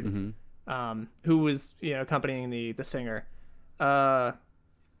bachelor dude, who was, accompanying the singer.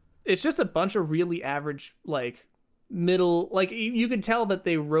 It's just a bunch of really average, middle, you could tell that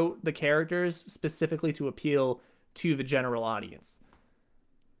they wrote the characters specifically to appeal to the general audience.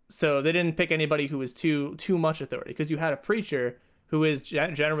 So they didn't pick anybody who was too much authority, because you had a preacher who is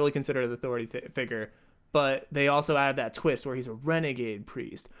generally considered an authority figure, but they also added that twist where he's a renegade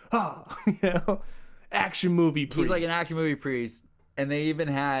priest. Action movie priest. He's like an action movie priest, And they even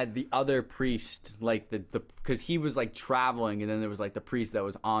had the other priest, like the because he was like traveling, and then there was like the priest that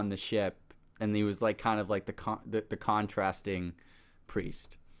was on the ship, and he was like kind of like the contrasting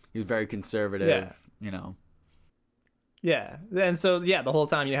priest. He was very conservative, Yeah. you know. Yeah, and so yeah, the whole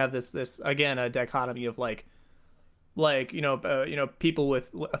time you have this again a dichotomy of like people with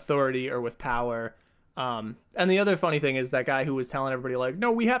authority or with power. And the other funny thing is that guy who was telling everybody like,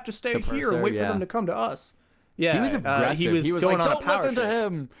 no, we have to stay here and purser, wait for yeah. them to come to us. Yeah, He was aggressive. he was like, going on a "Don't power listen to trip."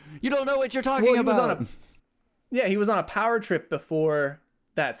 him. You don't know what you're talking Well, he about." was on a yeah, he was on a power trip before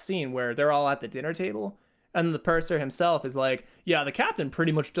that scene where they're all at the dinner table, and the purser himself is like, "Yeah, the captain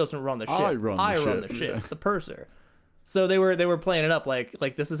pretty much doesn't run the ship. I run the the ship, ship, yeah." the purser." So they were playing it up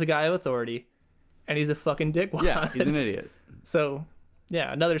like this is a guy of authority, and he's a fucking dickwad. Yeah, he's an idiot. So,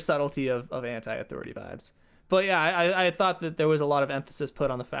 yeah, another subtlety of anti-authority vibes. But yeah, I thought that there was a lot of emphasis put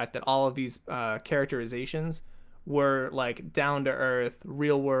on the fact that all of these characterizations were like down-to-earth,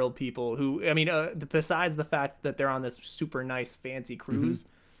 real-world people who, I mean, besides the fact that they're on this super nice, fancy cruise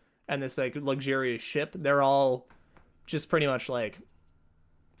and this like luxurious ship, they're all just pretty much like,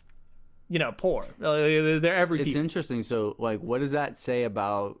 poor. They're every It's interesting. So, like, what does that say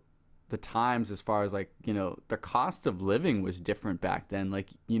about the times as far as like, the cost of living was different back then? Like,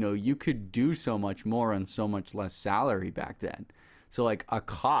 you could do so much more on so much less salary back then. So like a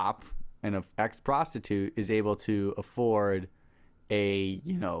cop and an ex-prostitute is able to afford a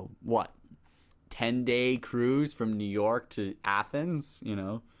 10-day cruise from New York to Athens,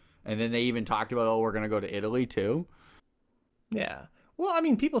 and then they even talked about, we're gonna go to Italy too. Yeah. Well, I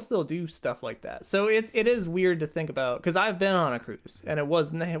mean, people still do stuff like that. So it is weird to think about, because I've been on a cruise and it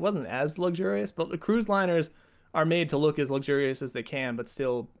wasn't as luxurious, but the cruise liners are made to look as luxurious as they can, but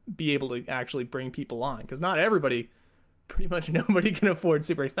still be able to actually bring people on, because not everybody, pretty much nobody can afford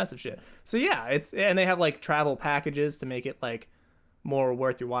super expensive shit. So yeah, and they have like travel packages to make it like more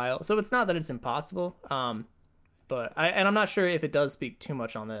worth your while. So it's not that it's impossible. But I'm not sure if it does speak too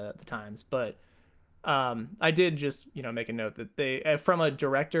much on the times, but I did just make a note that they, from a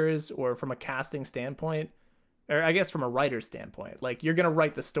director's or from a casting standpoint, or I guess from a writer's standpoint, like you're gonna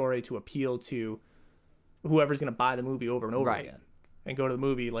write the story to appeal to whoever's gonna buy the movie over and over Right. again and go to the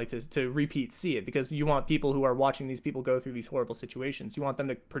movie, like to repeat see it, because you want people who are watching these people go through these horrible situations, you want them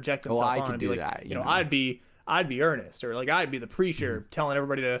to project themselves I on could and be do like, that, you know. I'd be Ernest, or like I'd be the preacher telling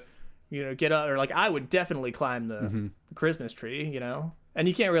everybody to get up, or like I would definitely climb the Christmas tree, and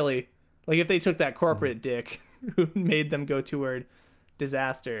you can't really, like, if they took that corporate dick who made them go toward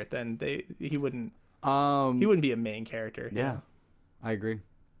disaster, then he wouldn't be a main character. Yeah, I agree.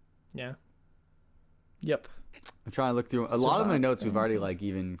 Yeah. Yep. I'm trying to look through a lot of my notes. We've already like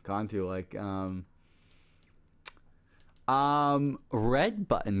even gone through, like Red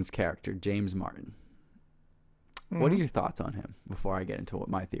Button's character, James Martin. What are your thoughts on him before I get into what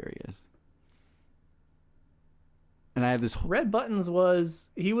my theory is? And I have this. Red Buttons was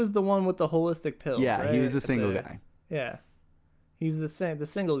the one with the holistic pills. Yeah, right? he was the single guy. Yeah, he's the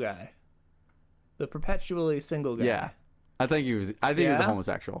single guy, the perpetually single guy. Yeah, I think he was. I think he was a Yeah?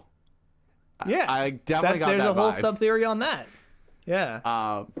 homosexual. Yeah, I definitely got there's that a whole vibe. sub theory on that. Yeah,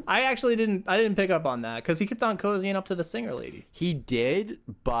 I actually didn't pick up on that because he kept on cozying up to the singer lady. He did,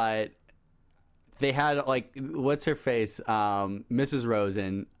 but they had like, what's her face, Mrs.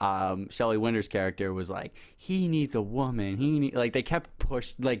 Rosen, Shelley Winter's character was like, he needs a woman. Like they kept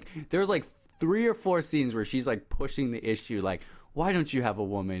like there was like 3 or 4 scenes where she's like pushing the issue, like, why don't you have a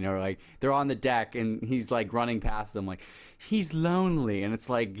woman? Or like they're on the deck and he's like running past them like, he's lonely, and it's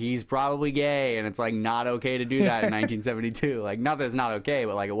like he's probably gay, and it's like not okay to do that in 1972. Like, not that it's not okay,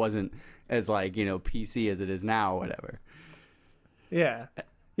 but like it wasn't as like PC as it is now or whatever. Yeah.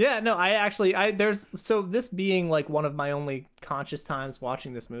 Yeah, no, so this being like one of my only conscious times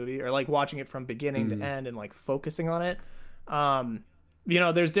watching this movie, or like watching it from beginning to end and like focusing on it.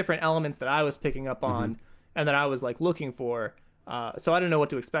 There's different elements that I was picking up on and that I was like looking for. So I didn't know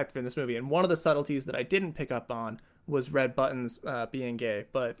what to expect from this movie. And one of the subtleties that I didn't pick up on was Red Buttons being gay.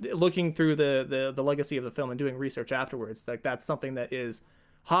 But looking through the legacy of the film and doing research afterwards, like that's something that is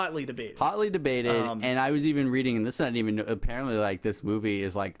hotly debated. And I was even reading, and this I didn't even know, apparently like this movie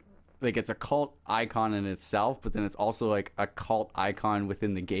is like it's a cult icon in itself, but then it's also like a cult icon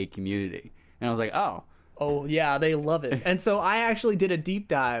within the gay community. And I was like, oh yeah, they love it. And so I actually did a deep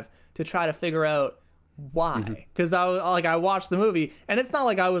dive to try to figure out why, because I watched the movie, and it's not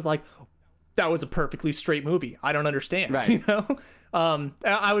like I was like, that was a perfectly straight movie, I don't understand, right?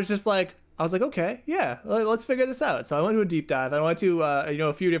 I was just like, okay, yeah, let's figure this out. So I went to a deep dive. I went to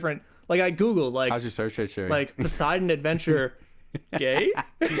a few different, like I googled like, how's your search history? Like Poseidon Adventure gay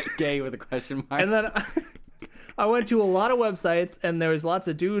gay with a question mark. And then I went to a lot of websites and there was lots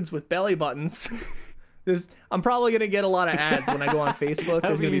of dudes with belly buttons. I'm probably gonna get a lot of ads when I go on Facebook.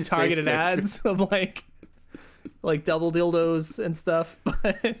 There's gonna be targeted ads of like double dildos and stuff.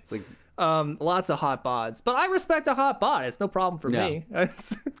 But It's like, lots of hot bods. But I respect a hot bod. It's no problem for me.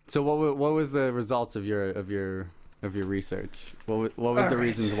 so what was the results of your research? What was the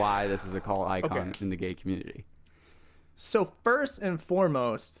reasons why this is a cult icon in the gay community? So first and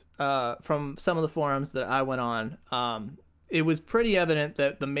foremost, from some of the forums that I went on, it was pretty evident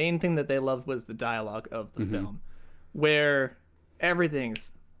that the main thing that they loved was the dialogue of the film, where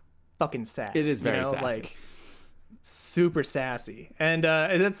everything's fucking sass. It is very sassy. Like super sassy, and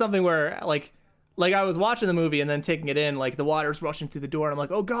that's something where like I was watching the movie and then taking it in, like the water's rushing through the door, and I'm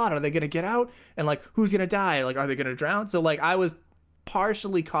like, oh god, are they gonna get out? And like, who's gonna die? Like, are they gonna drown? So like, I was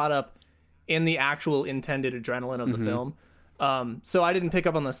partially caught up in the actual intended adrenaline of the film. So I didn't pick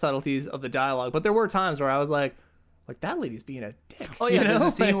up on the subtleties of the dialogue, but there were times where I was like that lady's being a dick. Oh yeah, there's a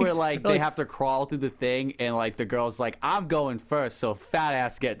scene where like they have to crawl through the thing, and like the girl's like, "I'm going first, so fat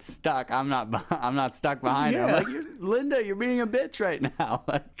ass gets stuck. I'm not stuck behind her." I'm like, Linda, you're being a bitch right now.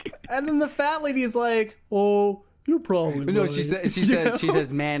 Like, and then the fat lady's like, "Oh, you're probably no." right." She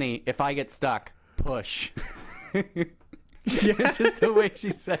says, "Manny, if I get stuck, push." It's just the way she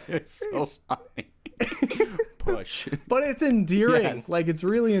said it was so funny. Push. But it's endearing. Yes. Like, it's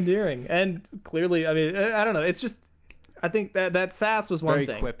really endearing. And clearly, I mean, I don't know. It's just, I think that sass was one Very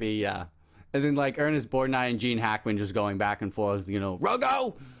thing. quippy, yeah. And then like Ernest Borgnine and Gene Hackman just going back and forth,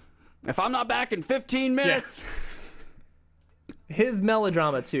 Rogo, if I'm not back in 15 minutes. Yeah. His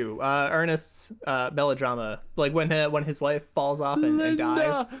melodrama too. Ernest's melodrama, like when his wife falls off and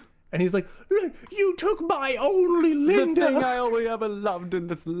dies. And he's like, "You took my only Linda." The thing I only ever loved in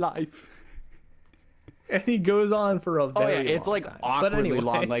this life. And he goes on for a very it's long like time. awkwardly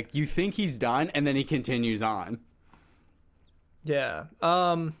long. Like you think he's done, and then he continues on. Yeah.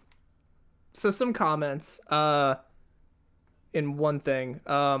 So some comments. In one thing.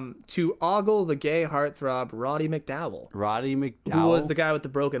 To ogle the gay heartthrob Roddy McDowell. Roddy McDowell, Who was the guy with the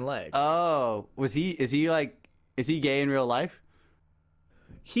broken leg? Oh, is he gay in real life?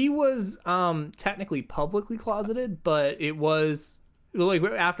 He was technically publicly closeted, but it was like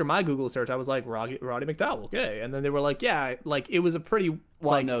after my Google search, I was like Roddy McDowell, gay, and then they were like, yeah, like it was a pretty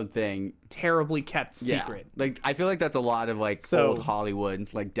well-known thing, terribly kept secret. Yeah. Like I feel like that's a lot of like old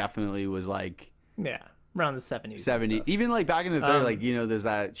Hollywood. Like definitely was like around the 70s. 70s, even like back in the 30s. Like there's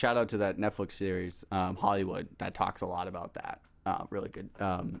that shout out to that Netflix series, Hollywood, that talks a lot about that. Really good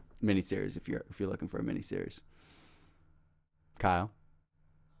miniseries if you're looking for a miniseries. Kyle,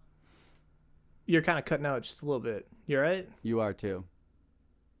 you're kind of cutting out just a little bit. You all right? You are too.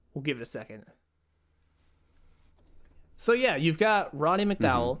 We'll give it a second. So yeah, you've got Roddy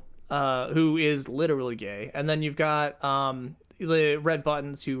McDowell, who is literally gay, and then you've got the Red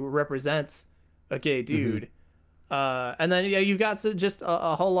Buttons, who represents a gay dude, and then you've got just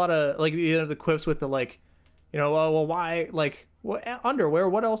a whole lot of like the quips with the like, well, why, like, what underwear?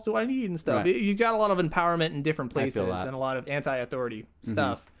 What else do I need and stuff? Right. You got a lot of empowerment in different places and a lot of anti-authority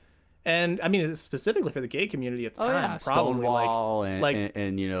stuff. And I mean, specifically for the gay community at the time, probably Stonewall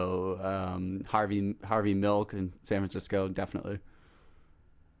and Harvey Milk in San Francisco, definitely.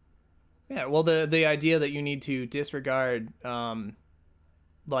 Yeah, well, the idea that you need to disregard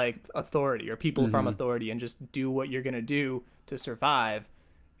like authority or people from authority and just do what you're gonna do to survive,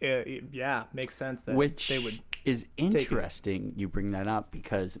 makes sense that they would. Is interesting you bring that up,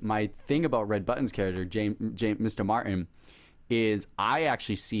 because my thing about Red Button's character, Mr. Martin, is I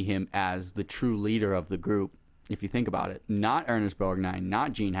actually see him as the true leader of the group, if you think about it. Not Ernest Borgnine,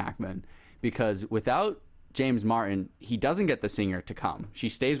 not Gene Hackman, because without James Martin, he doesn't get the singer to come. She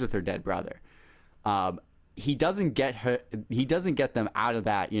stays with her dead brother. He doesn't get them out of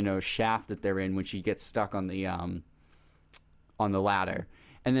that, shaft that they're in when she gets stuck on the ladder.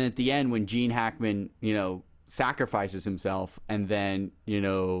 And then at the end, when Gene Hackman, sacrifices himself, and then,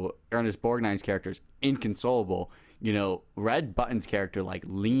 Ernest Borgnine's character is inconsolable, Red Button's character like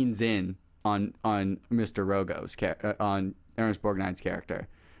leans in on Mr. Rogo's on Ernest Borgnine's character,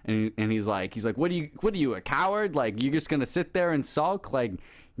 and he's like, what are you, a coward? Like, you're just gonna sit there and sulk? Like,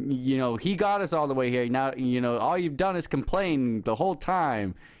 he got us all the way here. Now, all you've done is complain the whole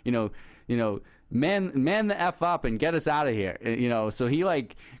time. Man the F up and get us out of here. So he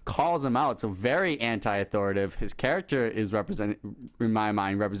like calls him out. So very anti-authoritative. His character is in my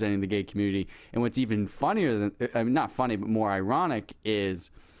mind, representing the gay community. And what's even funnier not funny, but more ironic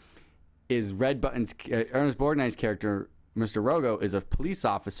is Red Button's, Ernest Borgnine's character, Mr. Rogo, is a police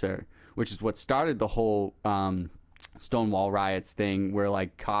officer, which is what started the whole Stonewall riots thing where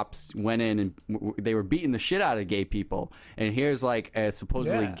like cops went in and they were beating the shit out of gay people, and here's like a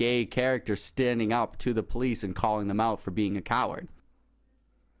supposedly gay character standing up to the police and calling them out for being a coward.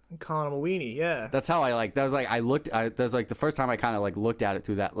 Calling him a weenie, yeah. That's how I like. That was like that was like the first time I kind of like looked at it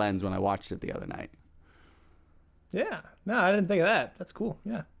through that lens when I watched it the other night. Yeah, no, I didn't think of that. That's cool.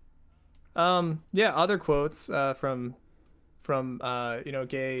 Yeah. Yeah. Other quotes from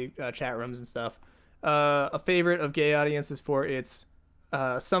gay chat rooms and stuff. A favorite of gay audiences for its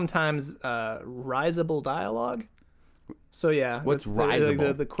sometimes risible dialogue. So yeah, what's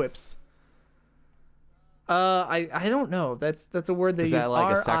risible? The quips. I don't know. That's a word they use. Is that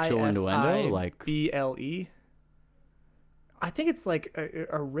like a sexual innuendo? Like BLE. I think it's like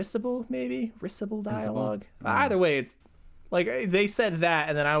a risible, maybe risible dialogue. Either way, it's like they said that,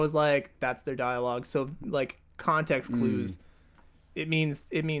 and then I was like, "That's their dialogue." So like context clues, it means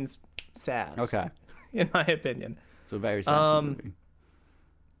sass. Okay, in my opinion. So very sassy movie.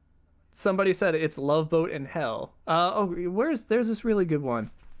 Somebody said it's Love Boat in Hell. There's this really good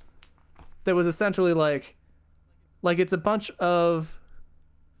one. That was essentially like it's a bunch of.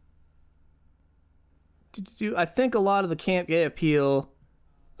 I think a lot of the camp gay appeal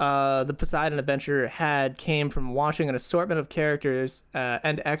the Poseidon Adventure had came from watching an assortment of characters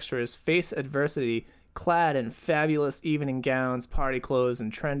and extras face adversity clad in fabulous evening gowns, party clothes,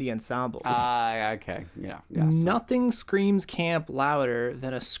 and trendy ensembles. Okay. Yeah. Nothing screams camp louder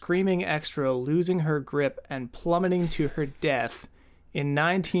than a screaming extra losing her grip and plummeting to her death in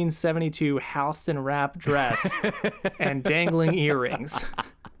 1972 Halston wrap dress and dangling earrings.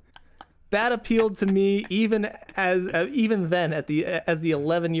 That appealed to me even then as the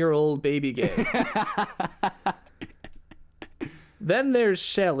 11-year-old baby gay. Then there's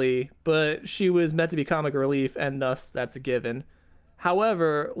Shelley, but she was meant to be comic relief, and thus that's a given.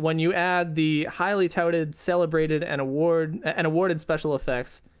 However, when you add the highly touted, celebrated, and awarded special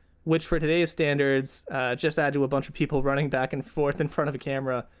effects, which for today's standards just add to a bunch of people running back and forth in front of a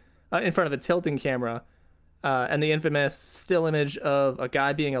camera, in front of a tilting camera, and the infamous still image of a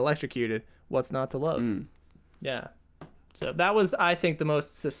guy being electrocuted, what's not to love? Yeah. So that was, I think, the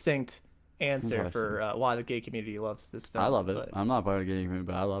most succinct answer for why the gay community loves this film. I love it. But I'm not part of the gay community,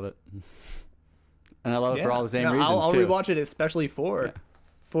 but I love it. And I love it for all the same reasons, I'll too. rewatch it especially for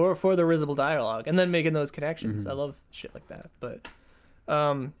the risible dialogue and then making those connections. I love shit like that. But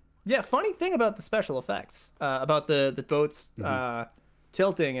yeah, funny thing about the special effects, about the boats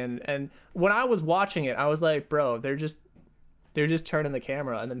tilting, and when I was watching it, I was like, bro, they're just turning the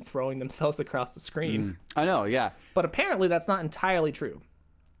camera and then throwing themselves across the screen. I know, yeah. But apparently that's not entirely true.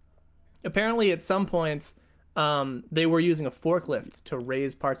 Apparently at some points they were using a forklift to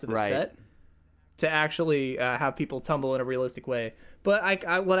raise parts of the set to actually have people tumble in a realistic way. But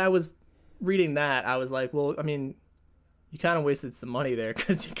when I was reading that, I was like, well, I mean, you kind of wasted some money there,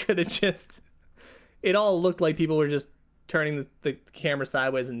 because you could have just... It all looked like people were just turning the camera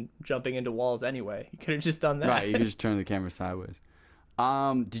sideways and jumping into walls anyway. You could have just done that. Right, you could just turn the camera sideways.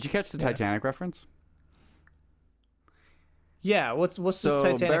 Did you catch the Titanic reference? Yeah, what's this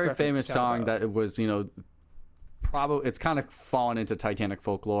Titanic very reference famous song about? that it was, probably it's kind of fallen into Titanic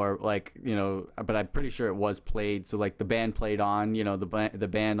folklore, but I'm pretty sure it was played. So like the band played on, the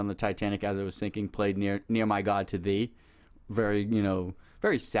band on the Titanic as it was sinking played near my God to thee. Very,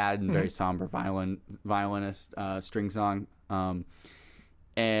 very sad and very somber violinist string song.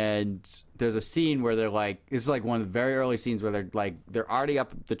 And there's a scene where they're like, this is like one of the very early scenes where they're already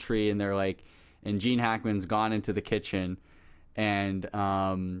up the tree, and they're like, and Gene Hackman's gone into the kitchen, and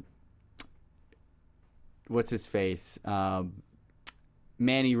what's his face? Mr.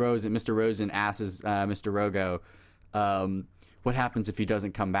 Rosen asks Mr. Rogo, what happens if he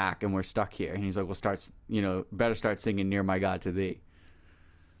doesn't come back and we're stuck here? And he's like, well, better start singing Near My God to Thee.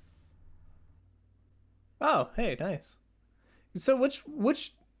 Oh, hey, nice. So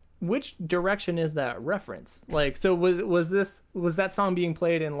which direction is that reference? Like, so was that song being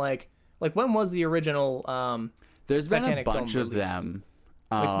played in like when was the original There's Titanic been a bunch film of released? them.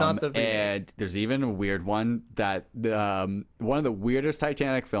 Not the remake. And there's even a weird one that one of the weirdest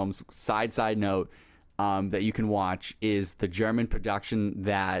Titanic films, side note, that you can watch is the German production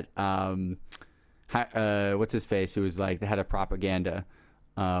that what's his face, who was like the head of propaganda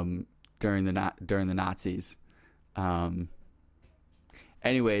during the Nazis.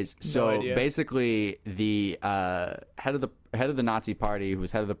 Anyways, so basically the head of the Nazi party, who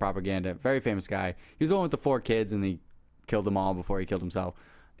was head of the propaganda, very famous guy. He was the one with the 4 kids, and he killed them all before he killed himself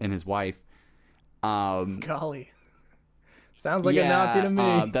and his wife. Golly. Sounds like a Nazi to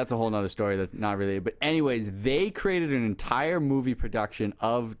me. That's a whole nother story that's not related. But anyways, they created an entire movie production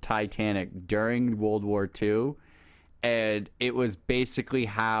of Titanic during World War II, and it was basically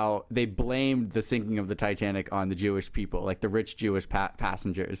how they blamed the sinking of the Titanic on the Jewish people, like the rich Jewish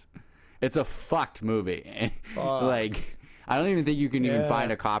passengers. It's a fucked movie. Like, I don't even think you can even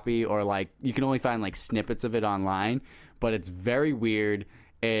find a copy, or like you can only find like snippets of it online, but it's very weird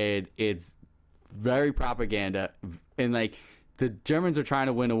and it's very propaganda, and like the Germans are trying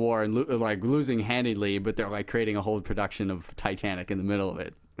to win a war and like losing handedly, but they're like creating a whole production of Titanic in the middle of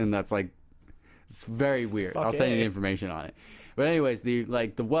it, and that's like, it's very weird. I'll send you the information on it. But anyways,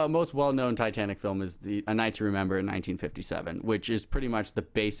 most well-known Titanic film is A Night to Remember in 1957, which is pretty much the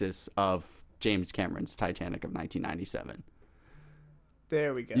basis of James Cameron's Titanic of 1997.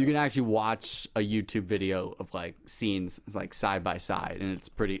 There we go. You can actually watch a YouTube video of like scenes like side by side, and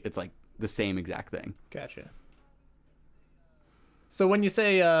it's like the same exact thing. Gotcha. So when you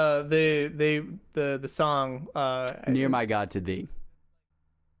say the song Near My God to Thee.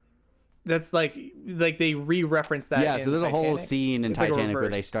 That's like they re-reference that. Yeah, so there's Titanic. a whole scene in It's like Titanic where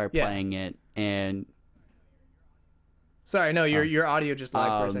reverse. they start playing it, and sorry, no, your audio just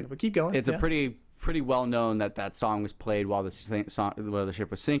lagged for a second, but keep going. it's a pretty well known that song was played while the ship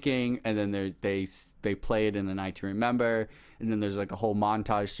was sinking, and then they play it in A Night to Remember, and then there's like a whole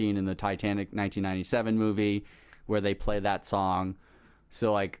montage scene in the Titanic 1997 movie where they play that song.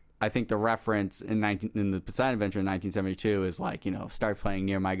 So like, I think the reference in the Poseidon Adventure in 1972 is like, you know, start playing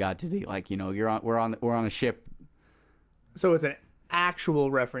Near My God to Thee, like, you know, we're on a ship. So it's an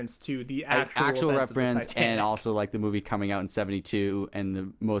actual reference to the actual reference, and also like the movie coming out in 72 and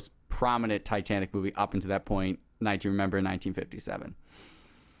the most prominent Titanic movie up until that point, Night to Remember in 1957.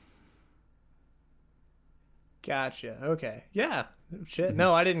 Gotcha. Okay. Yeah. Shit.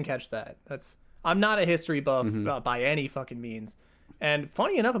 No, I didn't catch that. I'm not a history buff by any fucking means. And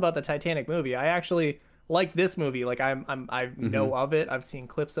funny enough about the Titanic movie, I actually like this movie. Like I know of it. I've seen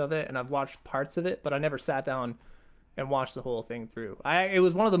clips of it and I've watched parts of it, but I never sat down and watched the whole thing through. It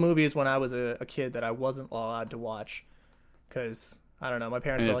was one of the movies when I was a kid that I wasn't allowed to watch because I don't know, my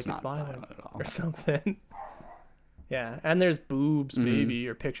parents were like, it's violent or something. Yeah, and there's boobs, maybe,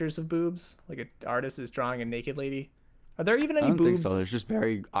 or pictures of boobs. Like an artist is drawing a naked lady. Are there even any boobs? I don't think so. There's just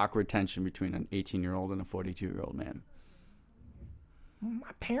very awkward tension between an 18-year-old and a 42-year-old man.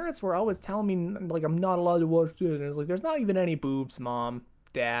 My parents were always telling me like I'm not allowed to watch it, and I was like, "There's not even any boobs, Mom,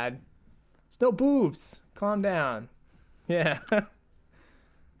 Dad. There's no boobs. Calm down." Yeah.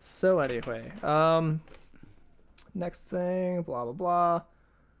 So anyway, next thing, blah blah blah.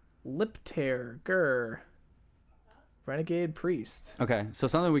 Lip tear, renegade priest. Okay, so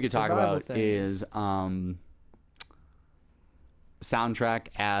something we could talk about is soundtrack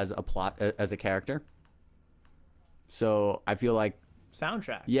as a plot, as a character. So I feel like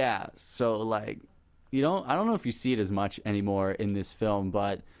soundtrack. Yeah, so like I don't know if you see it as much anymore in this film,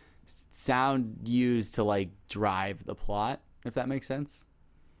 but sound used to like drive the plot, if that makes sense.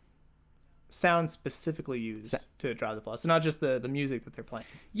 Sound specifically used to drive the plot, so not just the music that they're playing.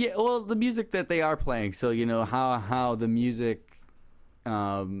 Yeah, well, the music that they are playing. So you know how the music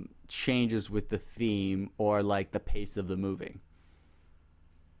changes with the theme or like the pace of the movie.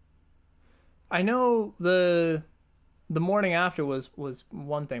 I know the morning after was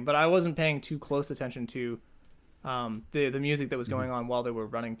one thing, but I wasn't paying too close attention to the music that was going on while they were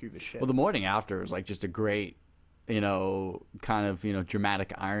running through the ship. Well, the morning after is like just a great, kind of,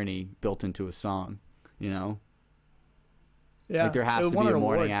 dramatic irony built into a song, Yeah. Like there has to be a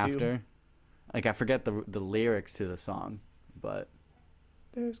morning after. Too. Like I forget the lyrics to the song, but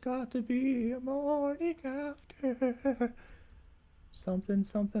there's got to be a morning after. Something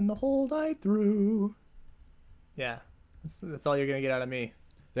the whole night through. Yeah. That's all you're going to get out of me.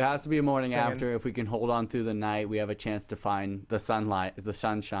 There has to be a morning after. If we can hold on through the night, we have a chance to find the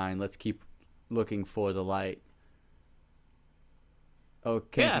sunshine. Let's keep looking for the light. Oh,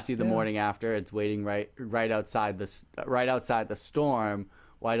 can't you see the morning after? It's waiting right outside the storm.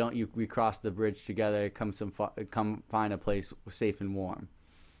 Why don't we cross the bridge together? Come find a place safe and warm.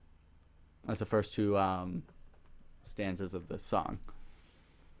 That's the first two stanzas of the song.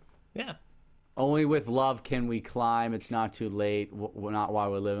 Yeah. Only with love can we climb. It's not too late. We're not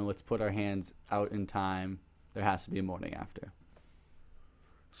while we're living. Let's put our hands out in time. There has to be a morning after.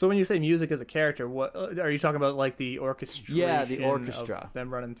 So when you say music as a character, what are you talking about? Like the orchestra? Yeah, the orchestra. Of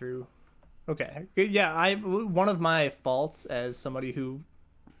them running through. Okay. Yeah, one of my faults as somebody who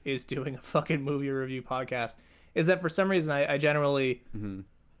is doing a fucking movie review podcast is that for some reason I generally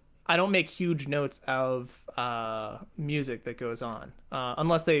I don't make huge notes of music that goes on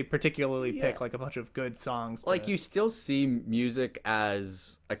unless they particularly pick like a bunch of good songs. Like you still see music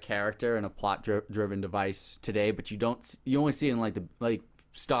as a character and a plot-driven device today, but you only see it in like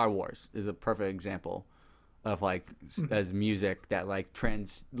Star Wars is a perfect example of like as music that like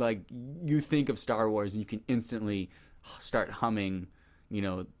like you think of Star Wars and you can instantly start humming,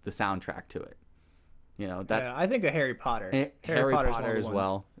 the soundtrack to it. That Yeah, I think of Harry Potter. Harry Potter's one Potter of the as ones.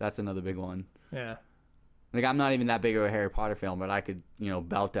 well. That's another big one. Yeah. Like I'm not even that big of a Harry Potter fan, but I could,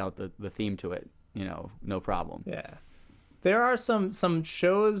 belt out the theme to it, no problem. Yeah. There are some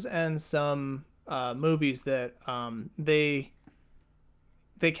shows and some movies that they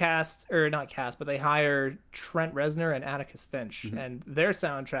cast, or not cast, but they hire Trent Reznor and Atticus Finch, and their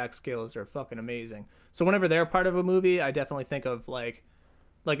soundtrack skills are fucking amazing. So whenever they're part of a movie, I definitely think of like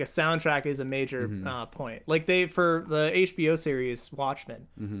a soundtrack is a major point. Like for the HBO series Watchmen,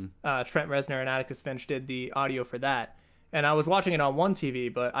 Trent Reznor and Atticus Finch did the audio for that. And I was watching it on one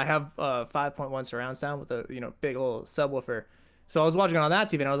TV, but I have 5.1 surround sound with a big old subwoofer. So I was watching it on that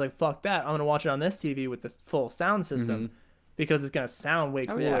TV, and I was like, "Fuck that! I'm gonna watch it on this TV with the full sound system because it's gonna sound way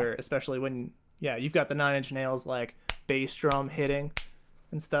cooler, especially when you've got the Nine Inch Nails like bass drum hitting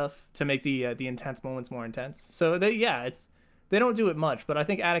and stuff to make the intense moments more intense." So they don't do it much, but I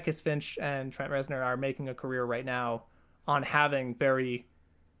think Atticus Finch and Trent Reznor are making a career right now on having very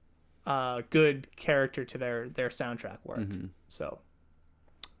good character to their soundtrack work. So,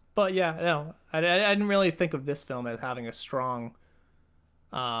 but I didn't really think of this film as having a strong,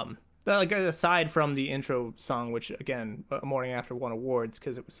 like aside from the intro song, which again, Morning After won awards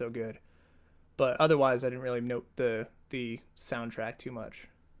because it was so good. But otherwise, I didn't really note the soundtrack too much.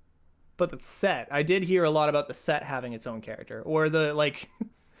 But the set, I did hear a lot about the set having its own character, or the like.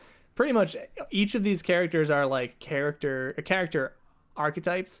 Pretty much each of these characters are like character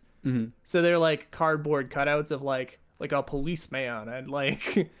archetypes. So they're like cardboard cutouts of like a policeman and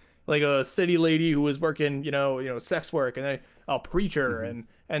like a city lady who was working sex work, and a preacher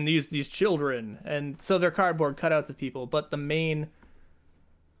and these children, and so they're cardboard cutouts of people. But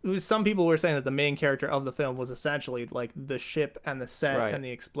some people were saying that the main character of the film was essentially like the ship and the set and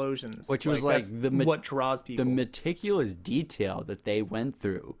the explosions, which was like what draws people. The meticulous detail that they went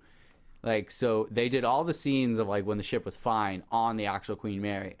through. Like, so they did all the scenes of like when the ship was fine on the actual Queen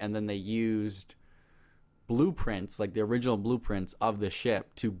Mary, and then they used blueprints, like the original blueprints of the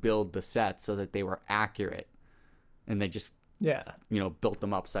ship, to build the sets so that they were accurate, and they just built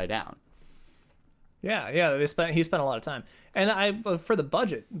them upside down. He spent a lot of time, and for the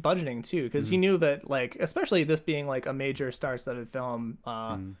budgeting too, because he knew that like, especially this being like a major star-studded film,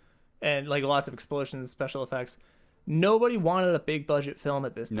 and like lots of explosions, special effects, nobody wanted a big budget film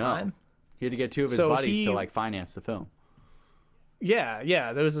at this time. He had to get two of his buddies to like finance the film. Yeah,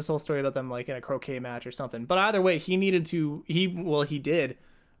 there was this whole story about them like in a croquet match or something. But either way, he needed to. He did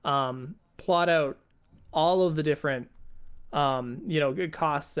plot out all of the different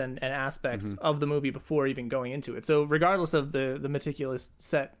costs and aspects of the movie before even going into it. So regardless of the meticulous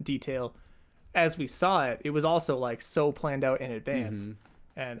set detail, as we saw it, it was also like so planned out in advance.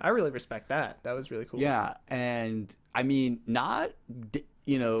 And I really respect that. That was really cool. Yeah, and I mean, I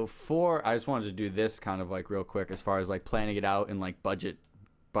just wanted to do this kind of like real quick as far as like planning it out and like budget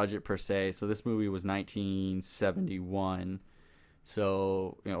per se. So this movie was 1971.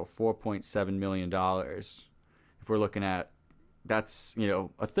 So, $4.7 million. If we're looking at, that's, a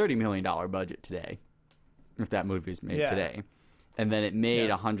 $30 million budget today, if that movie's made today. And then it made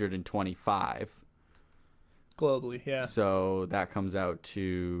 125 globally, yeah. So that comes out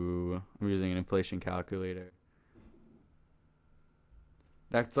to, I'm using an inflation calculator.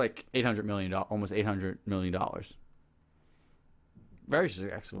 That's like $800 million, almost $800 million. Very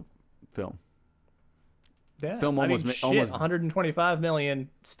successful film. Yeah, film almost 125 million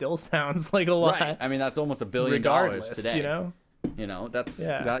still sounds like a lot. Right. I mean, that's almost $1 billion today. That's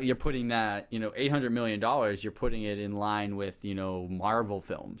that you're putting that, $800 million. You're putting it in line with Marvel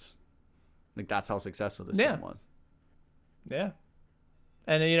films. Like that's how successful this film was. Yeah,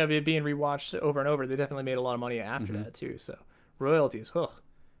 and being rewatched over and over, they definitely made a lot of money after that too. So royalties,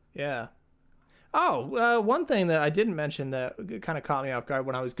 yeah. Oh, one thing that I didn't mention that kind of caught me off guard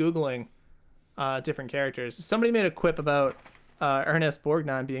when I was Googling different characters. Somebody made a quip about Ernest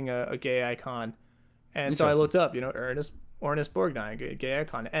Borgnine being a gay icon, and so I looked up, Ernest Borgnine, gay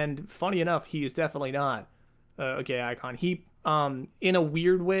icon, and funny enough, he is definitely not a gay icon. He, in a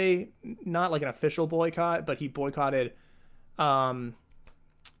weird way, not like an official boycott, but he boycotted Brokeback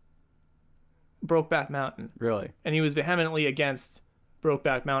Mountain. Really? And he was vehemently against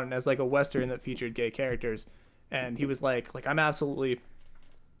Brokeback Mountain as like a Western that featured gay characters. And he was like I'm absolutely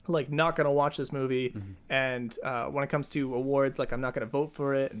like not gonna watch this movie, and when it comes to awards, like I'm not gonna vote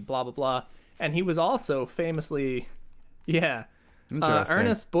for it, and blah blah blah. And he was also famously,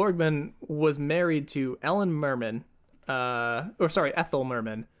 Ernest Borgnine was married to Ethel Merman,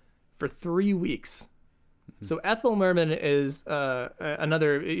 for 3 weeks So Ethel Merman is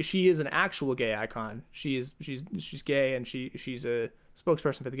another. She is an actual gay icon. She's gay, and she's a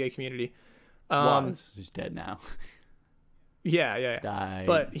spokesperson for the gay community. She's dead now. Yeah. Died,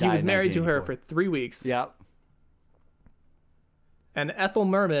 But he died was in married to her 1984. for 3 weeks. Yep. And Ethel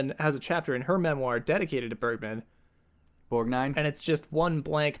Merman has a chapter in her memoir dedicated to Bergman, Borgnine. and it's just one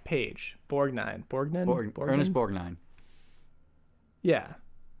blank page. Borgnine. Borgman? Ernest Borgnine. Yeah.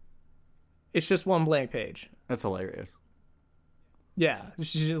 It's just one blank page. That's hilarious. Yeah,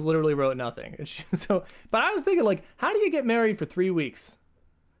 she literally wrote nothing. And but I was thinking, like, how do you get married for 3 weeks?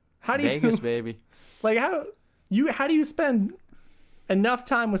 How do you Vegas, baby. like how do you spend enough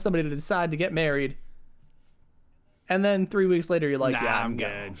time with somebody to decide to get married, and then 3 weeks later you're like, yeah, I'm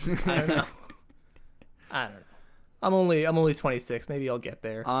good. I don't know. I'm only 26. Maybe I'll get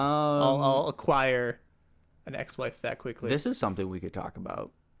there. I'll acquire an ex-wife that quickly. This is something we could talk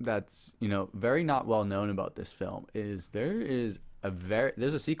about. That's very not well known about this film. There's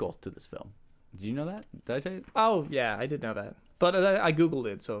a sequel to this film. Do you know that? Did I tell you? Oh yeah, I did know that, but I googled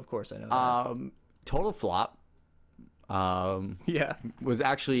it, so of course I know that. Total flop. Yeah. Was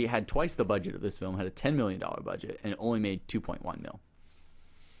actually had twice the budget of this film. Had a $10 million budget and it only made 2.1 mil.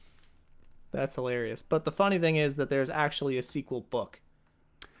 That's hilarious. But the funny thing is that there's actually a sequel book.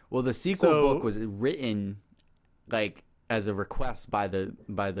 Well, the sequel book was written like as a request by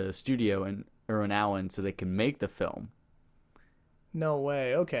the studio and Irwin Allen so they can make the film. No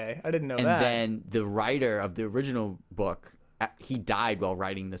way. Okay, I didn't know And that. then the writer of the original book, he died while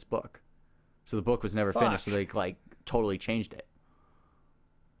writing this book, so the book was never finished. So they like totally changed it.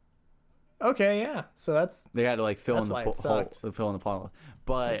 Okay, yeah. So They had to fill That's in the why it hole, sucked. fill in the plot.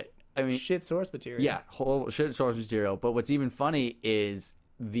 But I mean, shit source material. yeah, whole shit source material. But what's even funny is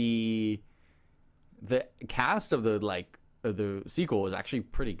the cast of the sequel was actually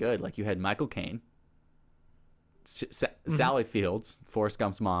pretty good. Like you had Michael Caine, Sally Fields, Forrest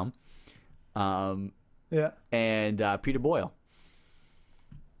Gump's mom, Yeah. and Peter Boyle.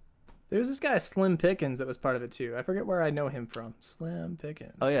 There's this guy Slim Pickens that was part of it too. I forget where I know him from. Slim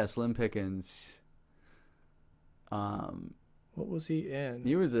Pickens. Oh yeah, Slim Pickens. What was he in?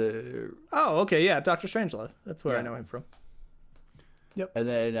 He was a, Oh, okay, yeah, Doctor Strangelove. That's where I Yeah. know him from. and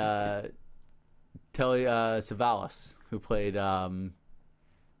then Telly Savalas, who played.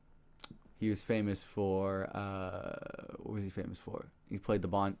 He was famous for what was he famous for? He played the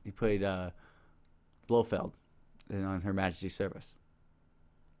Bond. He played Blofeld in On Her Majesty's Service.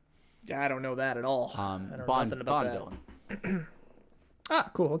 Yeah, I don't know that at all. I don't know Bond nothing about Bond that. villain.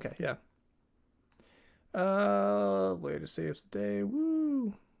 Ah, cool. Okay, yeah. Latest saves the day.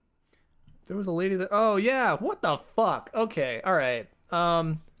 Woo. There was a lady that. Oh yeah. What the fuck? Okay. All right.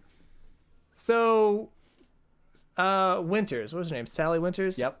 So. Winters. What was her name? Sally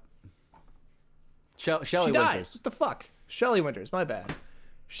Winters. Yep. She Shelley dies. Winters. What the fuck? Shelley Winters. My bad.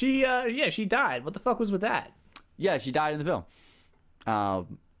 She. Yeah. She died. What the fuck was with that? Yeah, she died in the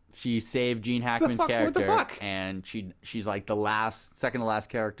film. She saved Gene Hackman's fuck? What the character, fuck? and she's like the second to last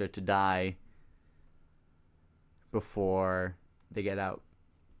character to die before they get out.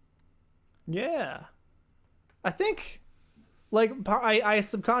 Yeah. I think. Like I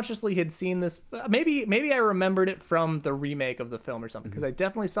subconsciously had seen this. Maybe I remembered it from the remake of the film or something, because I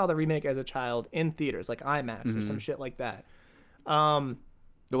definitely saw the remake as a child in theaters, like IMAX or some shit like that.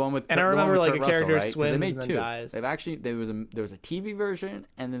 The one with And I the one remember, with like, Kurt a character Russell, right? 'Cause swims they made and then two. dies. They've actually there was a TV version,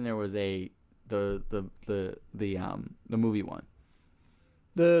 and then there was the movie one.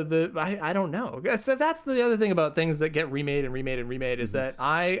 I don't know. So that's the other thing about things that get remade and remade and remade is that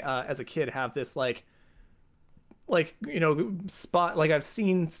I as a kid have this spot, like I've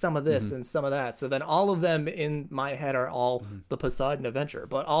seen some of this and some of that, so then all of them in my head are all the Poseidon Adventure,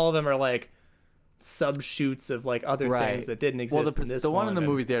 but all of them are like subshoots of like other things that didn't exist. Well, in this the one in the and-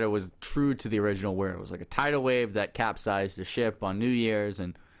 movie theater was true to the original, where it was like a tidal wave that capsized the ship on New Year's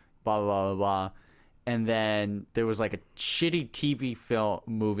and blah blah blah blah blah. And then there was like a shitty TV film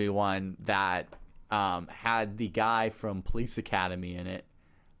movie one that had the guy from Police Academy in it.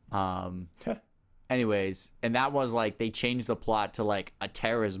 Anyways, and that was like they changed the plot to like a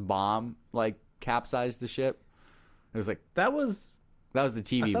terrorist bomb like capsized the ship. It was like that was the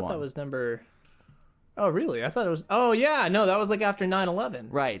TV I thought one. that was number. Oh really? I thought it was. Oh yeah, no, that was like after 9/11.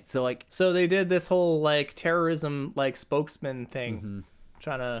 Right. So like So they did this whole like terrorism like spokesman thing,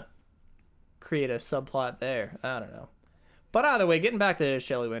 trying to create a subplot there. I don't know. But either way, getting back to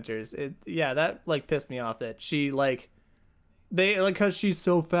Shelley Winters, that like pissed me off that she like they like because she's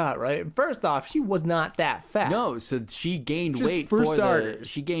so fat, right? First off, she was not that fat. no, so she gained Just weight for for starters.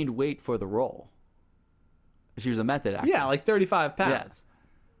 she gained weight for the role. She was a method actor. Yeah, like 35 pounds.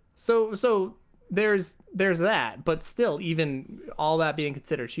 So there's that, but still, even all that being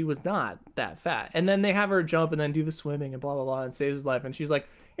considered, she was not that fat. And then they have her jump and then do the swimming and blah blah blah and saves his life. And she's like,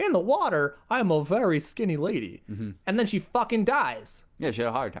 in the water, I'm a very skinny lady. And then she fucking dies. Yeah, she had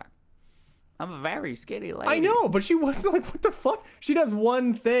a heart attack. I'm a very skinny lady. I know, but she wasn't like, what the fuck? She does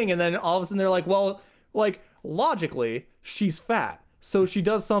one thing and then all of a sudden they're like, well, like logically, she's fat, so she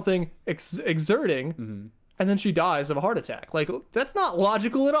does something exerting. And then she dies of a heart attack. Like, that's not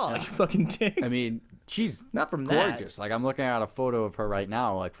logical at all. You fucking dicks. I mean, she's not from gorgeous. Like, I'm looking at a photo of her right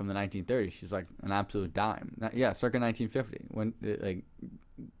now, like from the 1930s. She's like an absolute dime. Yeah, circa 1950. When like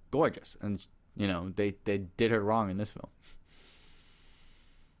gorgeous, and you know they did her wrong in this film.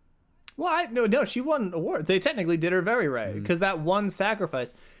 Well, no, she won an award. They technically did her very right because that one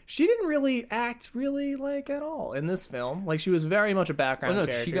sacrifice, she didn't really act really like at all in this film. Like, she was very much a background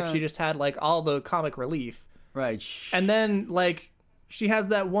character. She just had like all the comic relief. Right. And then, like, she has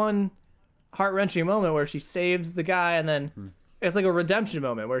that one heart-wrenching moment where she saves the guy, and then it's like a redemption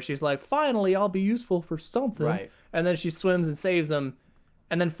moment where she's like, finally, I'll be useful for something. Right. And then she swims and saves him,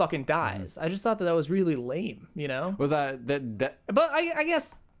 and then fucking dies. I just thought that was really lame, you know? Well, But I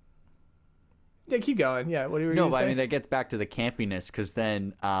guess... Yeah, keep going. Yeah, what were you no, going to but say? I mean, that gets back to the campiness, because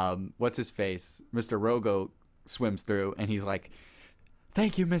then, what's his face? Mr. Rogo swims through, and he's like,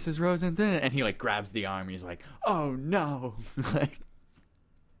 thank you, Mrs. Rosenden. And he, like, grabs the arm, and he's like, oh, no. Like,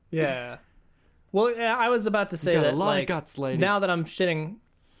 yeah. Well, yeah, I was about to say got a that, lot of like, guts, lady. now that I'm shitting,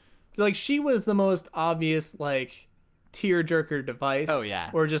 like, she was the most obvious, like, tearjerker device. Oh, yeah.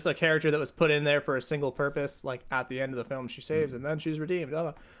 Or just a character that was put in there for a single purpose. Like, at the end of the film, she saves, and then she's redeemed. Blah,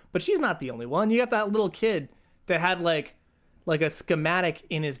 blah. But she's not the only one. You got that little kid that had, like a schematic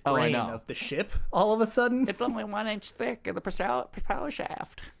in his brain of the ship all of a sudden. it's only 1 inch thick in the propeller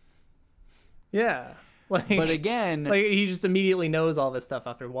shaft. Yeah. Like, But again, like, he just immediately knows all this stuff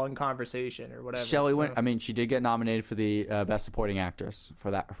after one conversation or whatever. Shelley went. I mean, she did get nominated for the best supporting actress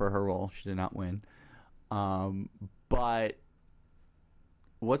for her role. She did not win. But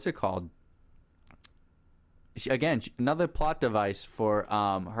what's it called? Another plot device for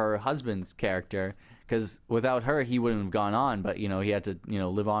her husband's character, because without her, he wouldn't have gone on. But he had to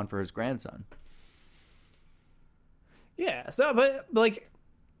live on for his grandson. Yeah.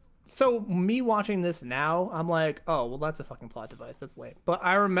 So me watching this now, I'm like, oh, well, that's a fucking plot device. That's lame. But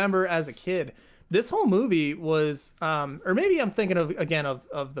I remember as a kid, this whole movie was, or maybe I'm thinking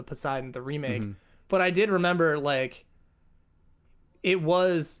of the Poseidon, the remake. But I did remember, like, it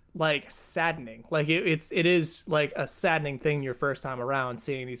was like saddening. Like it is like a saddening thing your first time around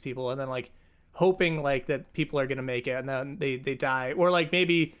seeing these people, and then like hoping like that people are gonna make it, and then they die, or like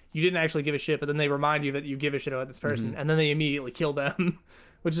maybe you didn't actually give a shit, but then they remind you that you give a shit about this person, and then they immediately kill them,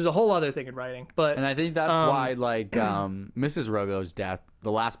 which is a whole other thing in writing. But And I think that's why, like, Mrs. Rogo's death,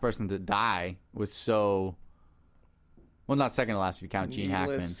 the last person to die, was so. Well, not second to last if you count Gene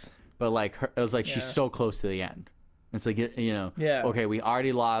Hackman, needless. but like it was like she's Yeah. so close to the end. It's like Yeah. okay, we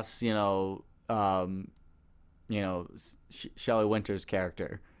already lost Shelley Winter's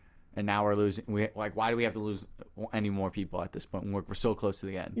character, and now we're losing. Why do we have to lose any more people at this point? We're so close to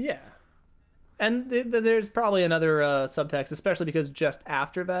the end. Yeah. And there's probably another subtext, especially because just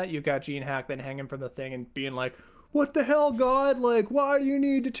after that, you've got Gene Hackman hanging from the thing and being like, what the hell, God? Like, why do you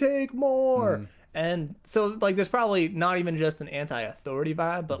need to take more? And so, like, there's probably not even just an anti-authority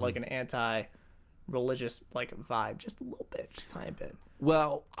vibe, but like an anti-religious like vibe, just a little bit, just a tiny bit.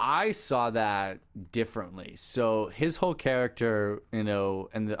 Well, I saw that differently. So his whole character, and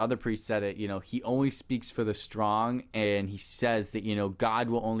the other priest said it, he only speaks for the strong, and he says that, God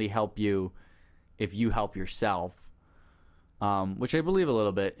will only help you if you help yourself, which I believe a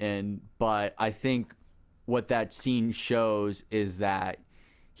little bit in. But I think what that scene shows is that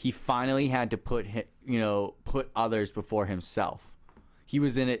he finally had to put others before himself. He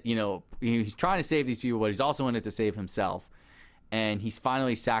was in it, he's trying to save these people, but he's also in it to save himself. And he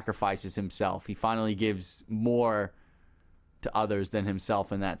finally sacrifices himself. He finally gives more to others than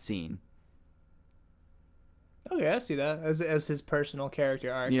himself in that scene. Okay, I see that as his personal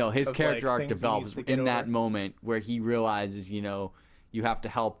character arc. His of, character like, arc things he develops needs to get in that over. moment where he realizes, you have to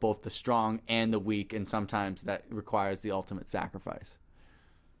help both the strong and the weak, and sometimes that requires the ultimate sacrifice.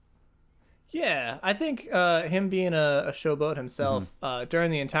 Yeah, I think him being a showboat himself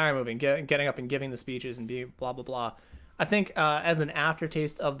during the entire movie, and getting up and giving the speeches and being blah blah blah. I think as an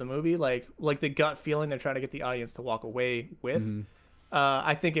aftertaste of the movie, like the gut feeling they're trying to get the audience to walk away with,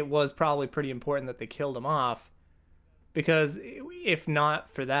 I think it was probably pretty important that they killed him off, because if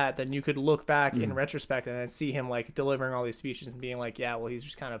not for that, then you could look back in retrospect and then see him like delivering all these speeches and being like, yeah, well, he's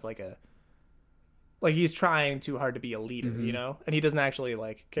just kind of like like he's trying too hard to be a leader, you know, and he doesn't actually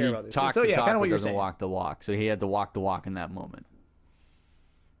like care He about this. talks So the yeah, talk, kind of but what you're doesn't saying. walk the walk. So he had to walk the walk in that moment.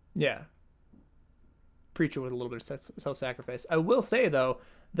 Yeah. Preacher with a little bit of self-sacrifice. I will say though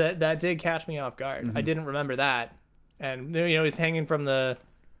that did catch me off guard. I didn't remember that, and you know he's hanging from the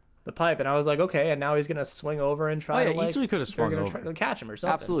pipe, and I was like, okay, and now he's gonna swing over and try to like easily could have they're swung gonna over. try to catch him or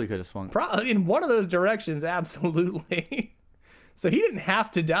something. Absolutely could have swung. In one of those directions, absolutely. So he didn't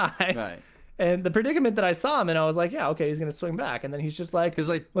have to die. Right. And the predicament that I saw him in, I was like, yeah, okay, he's gonna swing back, and then he's just like, Because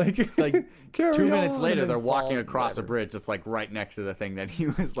like carry 2 minutes on, later, and they're then walking falls, across a whatever. bridge that's like right next to the thing that he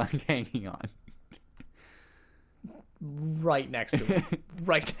was like hanging on. Right next to him.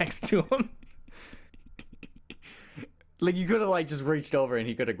 Right next to him. Like you could have like just reached over and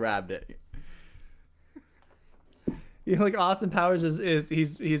he could have grabbed it. You know, like Austin Powers is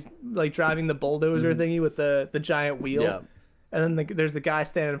he's like driving the bulldozer thingy with the giant wheel, Yeah. and then there's the guy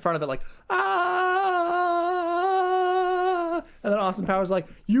standing in front of it like ah, and then Austin Powers like,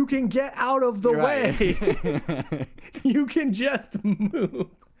 you can get out of the way, you can just move,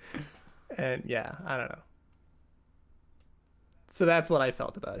 and yeah, I don't know. So that's what I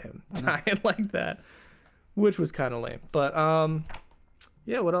felt about him dying like that, which was kind of lame. But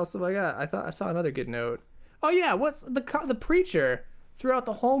yeah, what else have I got? I thought I saw another good note. Oh yeah, what's the preacher throughout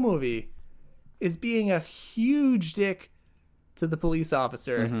the whole movie is being a huge dick to the police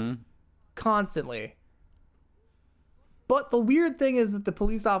officer constantly. But the weird thing is that the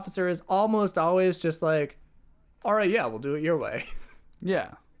police officer is almost always just like, all right, yeah, we'll do it your way.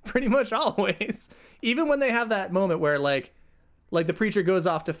 Yeah. Pretty much always. Even when they have that moment where like the preacher goes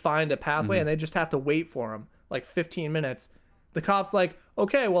off to find a pathway and they just have to wait for him like 15 minutes. The cop's like,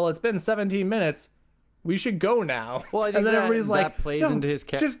 okay, well, it's been 17 minutes. We should go now. Well, I think and then that, everybody's that like, plays no, into his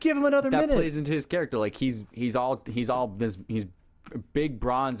character. just give him another That minute. plays into his character. Like he's big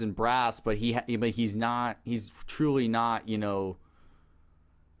bronze and brass, but he's truly not, you know,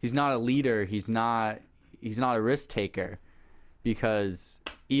 he's not a leader. He's not a risk taker, because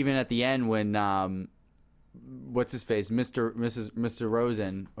even at the end when what's his face, Mr.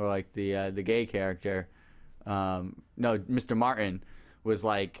 Rosen, or like the gay character, Mr. Martin was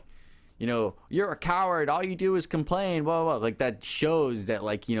like, you know, you're a coward. All you do is complain. Blah, blah, blah. Like that shows that,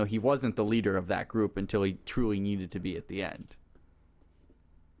 like, you know, he wasn't the leader of that group until he truly needed to be at the end.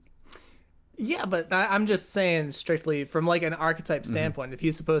 Yeah, but I'm just saying strictly from like an archetype standpoint, if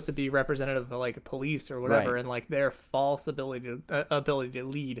he's supposed to be representative of like police or whatever, Right. and like their false ability to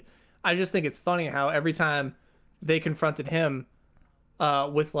lead, I just think it's funny how every time they confronted him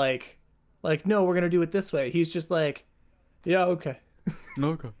with like no, we're gonna do it this way, he's just like, yeah, okay.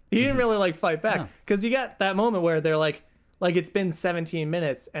 Okay. He didn't really like fight back, because you got that moment where they're like it's been 17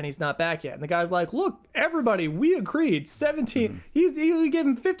 minutes and he's not back yet, and the guy's like, look, everybody, we agreed 17. We gave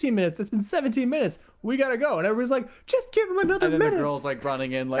him 15 minutes. It's been 17 minutes. We gotta go. And everybody's like, just give him another And then minute. the girl's like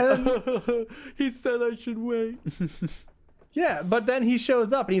running in like, he said I should wait. Yeah, but then he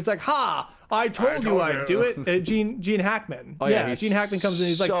shows up and he's like, ha, I told you I'd do it. Gene Hackman. Oh yeah, he's Gene Hackman comes in and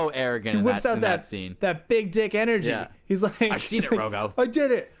he's like, so arrogant. he whips out in that scene. that big dick energy. Yeah. He's like, I've seen it, Rogo. I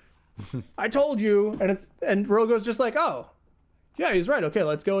did it. I told you. And Rogo's just like, oh, yeah, he's right. Okay,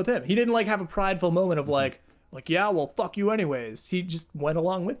 let's go with him. He didn't like have a prideful moment of like, yeah, well, fuck you anyways. He just went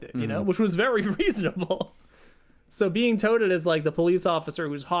along with it, you know, which was very reasonable. So being touted as like the police officer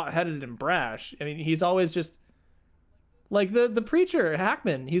who's hot-headed and brash, I mean, he's always just like the preacher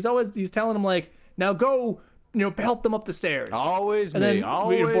Hackman. He's telling him like, now go, you know, help them up the stairs. Always And me. then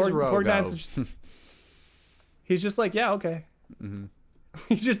Always Rogo. Borgnine's he's just like, yeah, okay.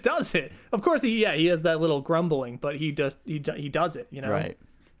 He just does it. Of course, he has that little grumbling, but he does it, you know. Right.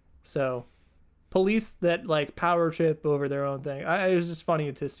 So, police that like power trip over their own thing. It was just funny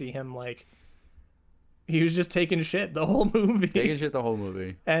to see him like he was just taking shit the whole movie, Taking shit the whole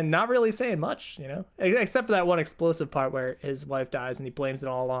movie. and not really saying much, you know, except for that one explosive part where his wife dies and he blames it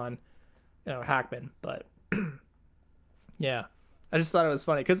all on, you know, Hackman. But yeah, I just thought it was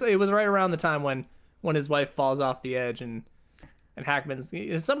funny because it was right around the time when his wife falls off the edge and Hackman's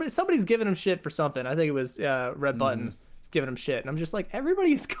somebody's giving him shit for something. I think it was Red Buttons giving him shit, and I'm just like,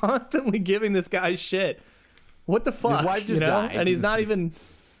 everybody is constantly giving this guy shit. What the fuck? His wife just you know? died. And he's not even.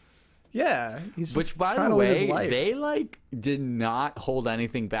 Yeah, he's just Which, by trying the to live his way, life. they like did not hold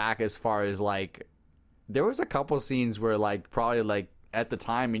anything back as far as like, there was a couple scenes where like probably like at the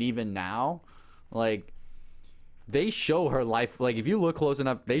time and even now, like they show her life. Like if you look close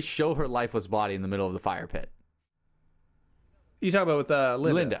enough, they show her lifeless body in the middle of the fire pit. You talk about with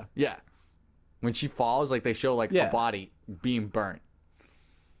Linda. Yeah. When she falls, like they show like Yeah. a body being burnt.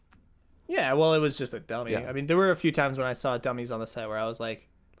 Yeah, well, it was just a dummy. Yeah. I mean, there were a few times when I saw dummies on the set where I was like,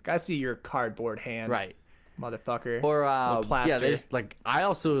 Like, I see your cardboard hand, Right. motherfucker. Or With plaster. yeah, there's like I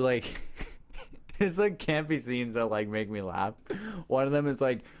also like there's like campy scenes that like make me laugh. One of them is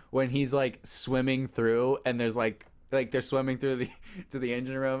like when he's like swimming through and there's like they're swimming through the to the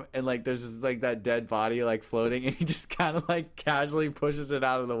engine room and like there's just like that dead body like floating and he just kind of like casually pushes it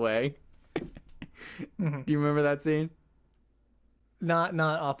out of the way. Do you remember that scene? Not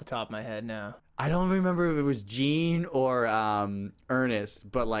off the top of my head, no. I don't remember if it was Gene or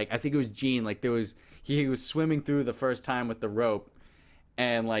Ernest, but like I think it was Gene. Like he was swimming through the first time with the rope,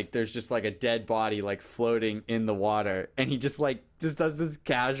 and like there's just like a dead body like floating in the water, and he just does this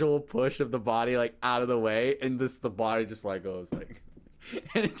casual push of the body like out of the way, and the body just like goes like,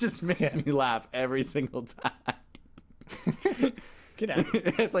 and it just makes me laugh every single time. Get out.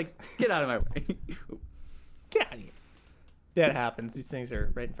 It's like get out of my way. Get out of here. Yeah, it happens. These things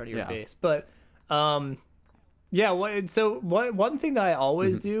are right in front of your Yeah. face. But, yeah. One thing that I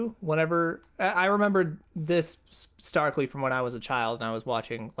always do whenever I remember this starkly from when I was a child and I was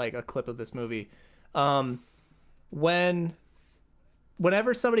watching like a clip of this movie, whenever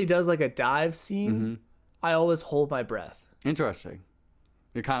somebody does like a dive scene, I always hold my breath. Interesting.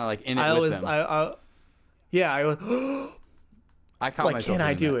 You're kind of like in it I with always, them. I go, I caught like, myself can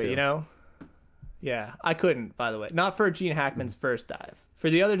I doing do that, it? too. You know? Yeah, I couldn't, by the way. Not for Gene Hackman's first dive. For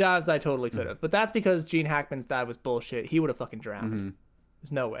the other dives, I totally could have. But that's because Gene Hackman's dive was bullshit. He would have fucking drowned.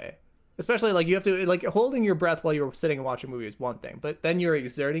 There's no way. Especially, like, you have to, like, holding your breath while you're sitting and watching a movie is one thing. But then you're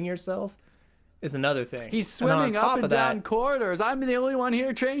exerting yourself is another thing. He's And then on swimming top up and of that- down corridors. I'm the only one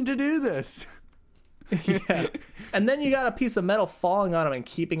here trained to do this. Yeah. And then you got a piece of metal falling on him and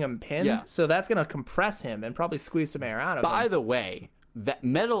keeping him pinned. Yeah. So that's going to compress him and probably squeeze some air out of By him. the way, a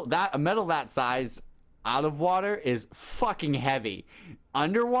metal that size out of water is fucking heavy.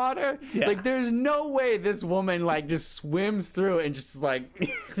 Underwater, Yeah. like there's no way this woman like just swims through and just like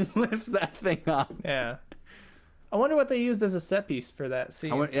lifts that thing up. Yeah. I wonder what they used as a set piece for that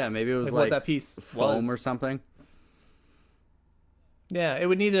scene. Yeah, maybe it was Like, like, what that piece foam was. or something. Yeah, it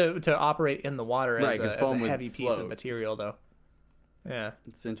would need to operate in the water Right, as 'cause a foam would heavy piece of float. material, though. Yeah.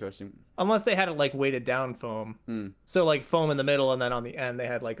 It's interesting. Unless they had it like weighted down foam. So like foam in the middle and then on the end they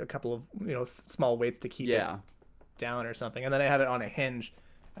had like a couple of, small weights to keep Yeah. it down or something. And then they had it on a hinge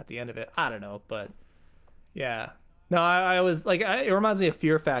at the end of it. I don't know, but yeah. No, I was like, it reminds me of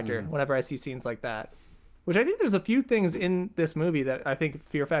Fear Factor whenever I see scenes like that. Which I think there's a few things in this movie that I think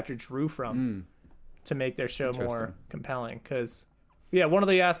Fear Factor drew from to make their show more Interesting. compelling. Because, yeah, one of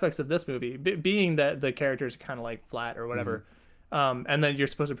the aspects of this movie, being that the characters are kind of like flat or whatever, and then you're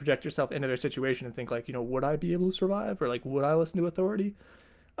supposed to project yourself into their situation and think like, would I be able to survive? Or like, would I listen to authority?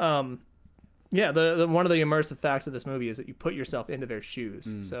 Yeah, the one of the immersive facts of this movie is that you put yourself into their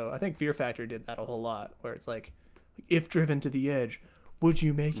shoes. So I think Fear Factor did that a whole lot, where it's like, if driven to the edge, would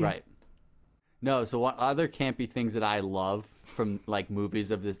you make it? Right. No, so what other campy things that I love from like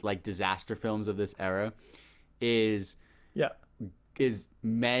movies of this, like disaster films of this era, is Yeah.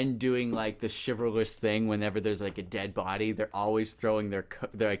 men doing like the chivalrous thing whenever there's like a dead body. They're always throwing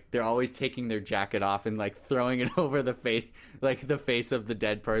they're always taking their jacket off and like throwing it over the face, like the face of the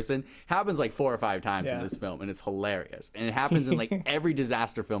dead person. Happens like 4 or 5 times in Yeah. this film, and it's hilarious. And it happens in like every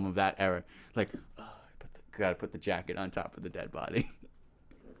disaster film of that era. Like, gotta put the jacket on top of the dead body.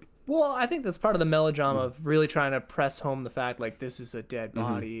 Well, I think that's part of the melodrama of really trying to press home the fact, like, this is a dead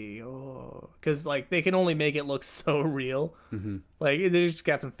body. Oh, because, like, they can only make it look so real. Like, they just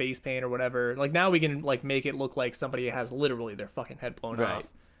got some face paint or whatever. Like, now we can, like, make it look like somebody has literally their fucking head blown Right.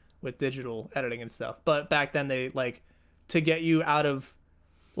 off with digital editing and stuff. But back then, they, like, to get you out of,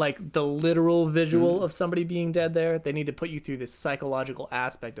 like, the literal visual of somebody being dead there, they need to put you through this psychological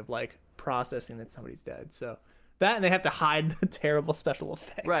aspect of, like, processing that somebody's dead. So that, and they have to hide the terrible special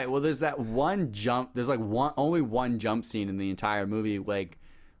effects. Right. Well, there's that one jump. There's like only one jump scene in the entire movie, like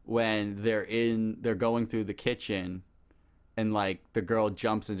when they're going through the kitchen, and like the girl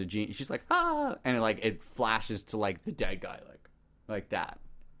jumps into Gene. She's like, ah, and it flashes to like the dead guy, like that,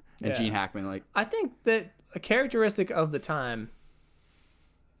 and Yeah. Gene Hackman like. I think that a characteristic of the time.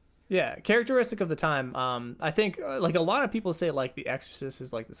 Yeah, characteristic of the time. I think like a lot of people say like The Exorcist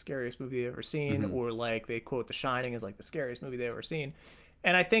is like the scariest movie they've ever seen, or like they quote The Shining as like the scariest movie they've ever seen.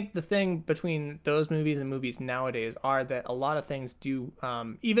 And I think the thing between those movies and movies nowadays are that a lot of things do,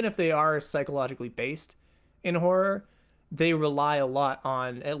 even if they are psychologically based in horror, they rely a lot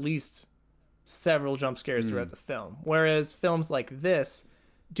on at least several jump scares throughout the film. Whereas films like this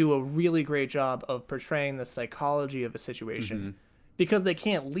do a really great job of portraying the psychology of a situation because they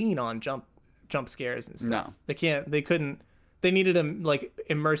can't lean on jump scares and stuff. No. They couldn't. They needed to like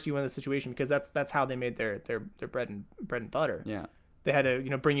immerse you in the situation because that's how they made their bread and butter. Yeah. they had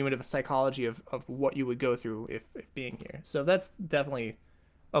to bring you into the psychology of what you would go through if being here. So that's definitely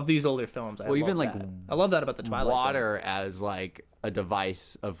of these older films. I even love like that. I love that about the Twilight Zone. water as like a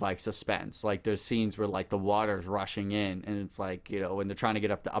device of like suspense. Like there's scenes where like the water's rushing in, and it's like when they're trying to get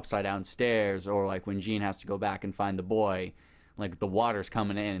up the upside down stairs, or like when Jean has to go back and find the boy, like the water's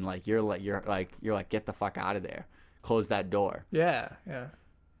coming in, and like you're like get the fuck out of there, close that door. Yeah.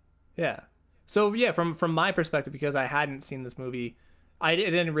 So yeah, from my perspective, because I hadn't seen this movie, I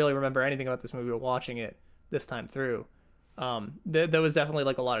didn't really remember anything about this movie or watching it this time through. There was definitely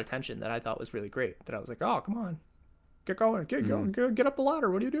like a lot of tension that I thought was really great. That I was like, oh, come on, get going, get going, get up the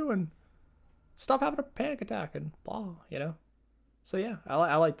ladder. What are you doing? Stop having a panic attack and blah, So yeah,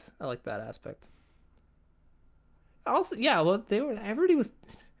 I liked that aspect. Also, yeah, well, everybody was.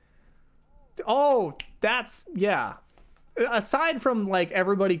 Oh, that's yeah. Aside from like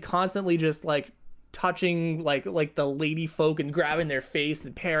everybody constantly just like touching like the lady folk and grabbing their face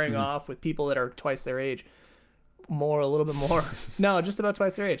and pairing off with people that are twice their age. A little bit more. No, just about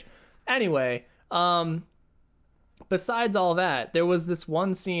twice their age. Anyway, besides all that, there was this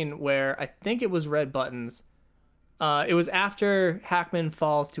one scene where I think it was Red Buttons. It was after Hackman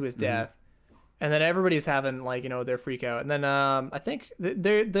falls to his death, and then everybody's having like their freak out. And then I think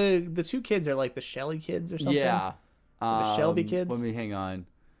the two kids are like the Shelley kids or something. Yeah, the Shelby kids. Let me hang on.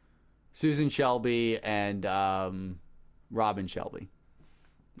 Susan Shelby and Robin Shelby.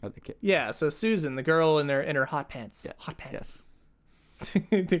 Yeah, so Susan, the girl in her hot pants. Yeah. Hot pants. Yes.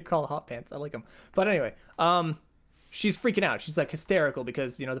 They call it hot pants. I like them. But anyway, she's freaking out. She's like hysterical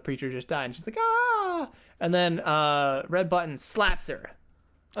because, the preacher just died. And she's like, ah! And then Red Button slaps her.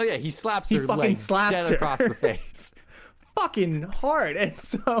 Oh, yeah, he slaps her fucking like slaps dead her. across the face. Fucking hard. And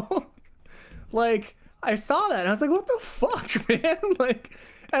so, like, I saw that and I was like, what the fuck, man? Like,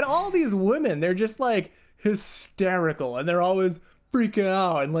 and all these women, they're just like hysterical and they're always freaking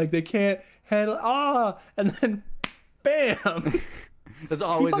out and like they can't handle and then bam. That's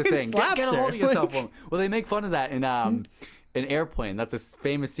always a thing. Get a hold of yourself. Like, well, they make fun of that in Airplane. That's a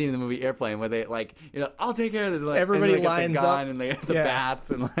famous scene in the movie Airplane where they like I'll take care of this. Like, everybody and they lines get the gun up and they get the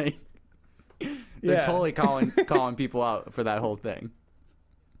bats and like they're totally calling people out for that whole thing.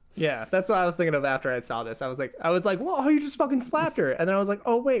 Yeah, that's what I was thinking of after I saw this. I was like, whoa, you just fucking slapped her. And then I was like,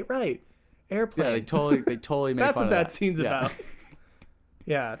 oh wait, right, Airplane. Yeah, they totally made that's fun what of that scene's about.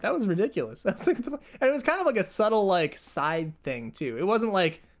 Yeah, that was ridiculous. I was like, and it was kind of like a subtle like side thing too. It wasn't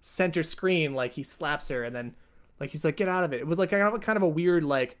like center screen like he slaps her and then like he's like get out of it. It was like kind of a weird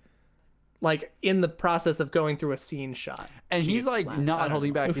like in the process of going through a scene shot. And he's like slapped. not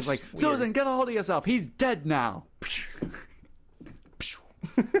holding back. He's like, Susan, get a hold of yourself. He's dead now.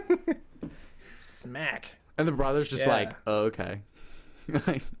 Smack. And the brother's just like, oh, okay.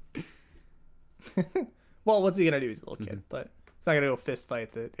 Well, what's he gonna do? He's a little kid, but he's not gonna go fist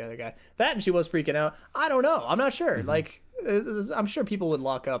fight the other guy. That and she was freaking out. I don't know. I'm not sure. Like, I'm sure people would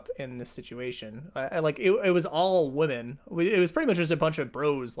lock up in this situation. It was all women. It was pretty much just a bunch of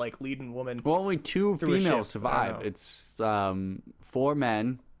bros like leading women. Well, only two females survive. It's 4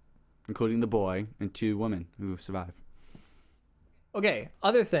 men, including the boy, and 2 women who survive. Okay,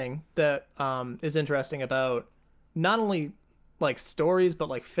 other thing that is interesting about not only like stories but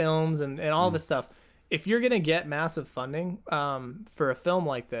like films and all this stuff. If you're gonna get massive funding for a film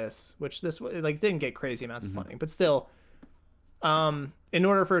like this, which this like didn't get crazy amounts of funding, but still, in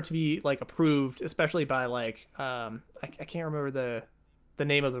order for it to be like approved, especially by like I can't remember the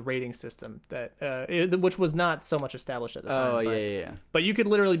name of the rating system that which was not so much established at the time. Oh yeah. But you could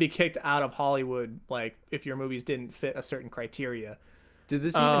literally be kicked out of Hollywood like if your movies didn't fit a certain criteria. Did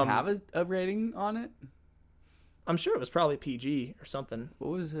this even have a rating on it? I'm sure it was probably PG or something.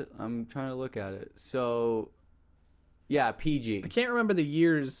 What was it? I'm trying to look at it. So, yeah, PG. I can't remember the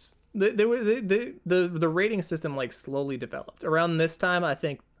years. The rating system like slowly developed. Around this time, I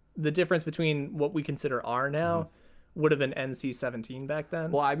think the difference between what we consider R now would have been NC-17 back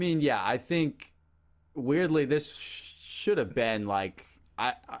then. Well, I mean, yeah, I think weirdly this should have been like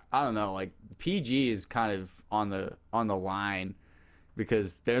I don't know, like PG is kind of on the line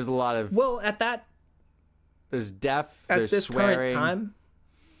because there's a lot of there's death, there's this swearing. Current time.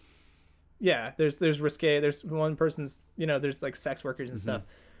 Yeah, there's risque. There's one person's, there's like sex workers and stuff.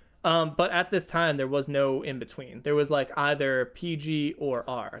 But at this time, there was no in between. There was like either PG or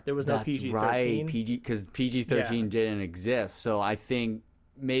R. There was no PG-13. Right, PG because PG-13 didn't exist. So I think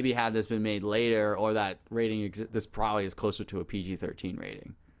maybe had this been made later or that rating this probably is closer to a PG-13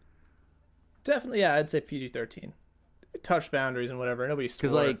 rating. Definitely, yeah, I'd say PG-13. Touch boundaries and whatever. Nobody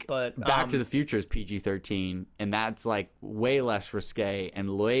swore, like, but Back to the Future is PG-13, and that's like way less risque and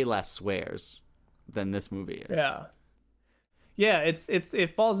way less swears than this movie is. Yeah,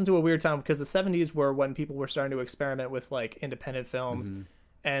 it falls into a weird time because the 70s were when people were starting to experiment with like independent films,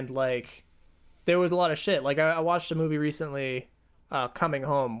 and like there was a lot of shit. Like I watched a movie recently, Coming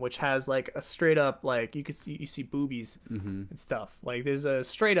Home, which has like a straight up like you see boobies and stuff. Like there's a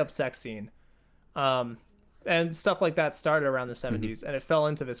straight up sex scene, and stuff like that started around the 70s, and it fell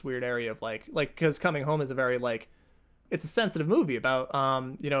into this weird area of like because Coming Home is a very like it's a sensitive movie about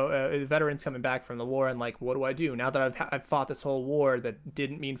veterans coming back from the war and like what do I do now that I've fought this whole war that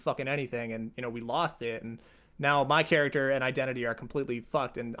didn't mean fucking anything, and we lost it, and now my character and identity are completely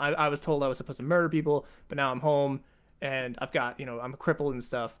fucked, and I was told I was supposed to murder people, but now I'm home and I've got I'm crippled and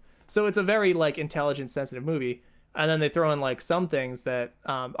stuff. So it's a very like intelligent, sensitive movie, and then they throw in like some things that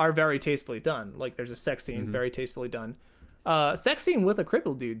are very tastefully done. Like there's a sex scene, very tastefully done. Sex scene with a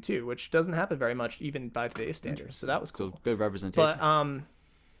crippled dude too, which doesn't happen very much even by today's standards. So that was cool. So good representation. But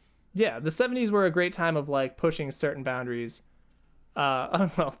yeah, the 70s were a great time of like pushing certain boundaries. Well,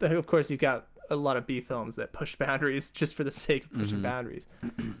 of course you've got a lot of B films that push boundaries just for the sake of pushing boundaries.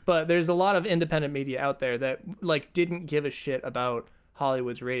 But there's a lot of independent media out there that like didn't give a shit about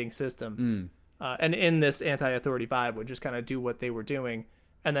Hollywood's rating system. And in this anti-authority vibe would just kind of do what they were doing,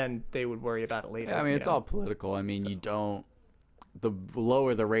 and then they would worry about it later. Yeah, I mean, it's all political. I mean, the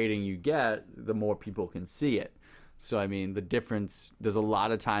lower the rating you get, the more people can see it. So, I mean, the difference, there's a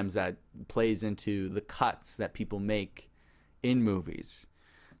lot of times that plays into the cuts that people make in movies.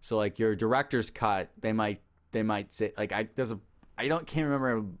 So, like, your director's cut, they might say, like, I can't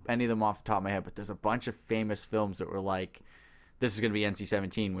remember any of them off the top of my head, but there's a bunch of famous films that were like, this is going to be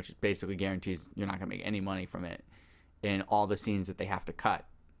NC-17, which basically guarantees you're not going to make any money from it, in all the scenes that they have to cut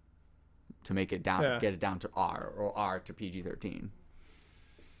to make it down, get it down to R or R to PG-13.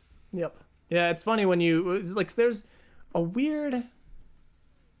 Yep. Yeah, it's funny when you like. There's a weird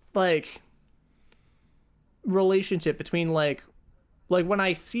like relationship between like when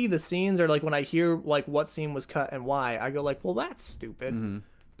I see the scenes or like when I hear like what scene was cut and why, I go like, well, that's stupid.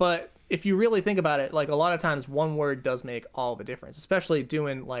 But if you really think about it, like a lot of times one word does make all the difference, especially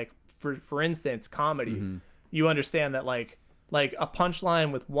doing like for instance comedy. You understand that like a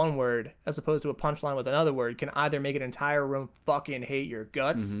punchline with one word as opposed to a punchline with another word can either make an entire room fucking hate your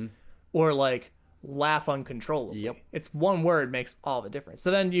guts or like laugh uncontrollably. Yep. It's one word makes all the difference. So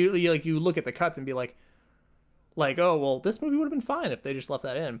then you look at the cuts and be like, oh well, this movie would have been fine if they just left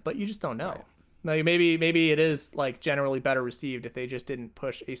that in, but you just don't know. Right. Like maybe it is like generally better received if they just didn't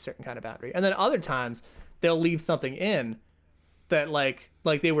push a certain kind of boundary. And then other times they'll leave something in that like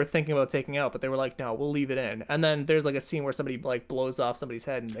they were thinking about taking out, but they were like, no, we'll leave it in. And then there's like a scene where somebody like blows off somebody's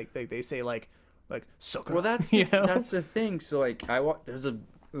head and they say like sucker. Well, that's that's the thing. So like there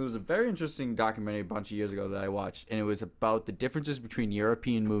was a very interesting documentary a bunch of years ago that I watched, and it was about the differences between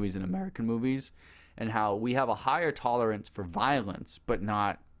European movies and American movies, and how we have a higher tolerance for violence but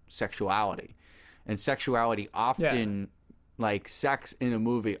not sexuality. And sexuality often, like sex in a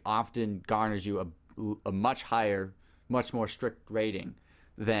movie, often garners you a much higher, much more strict rating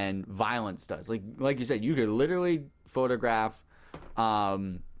than violence does. Like you said, you could literally photograph, or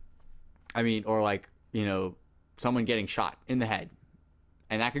like someone getting shot in the head,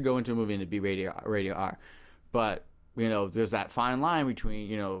 and that could go into a movie and it'd be rated R. But there's that fine line between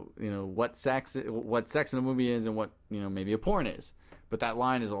what sex in a movie is and what maybe a porn is. But that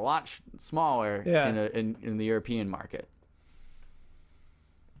line is a lot smaller in the European market.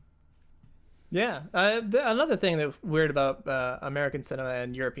 Yeah. Another thing that's weird about American cinema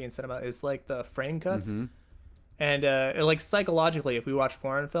and European cinema is like the frame cuts. And like psychologically, if we watch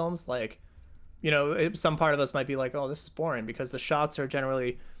foreign films, like, some part of us might be like, oh, this is boring because the shots are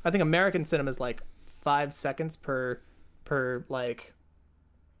generally, I think American cinema is like 5 seconds per like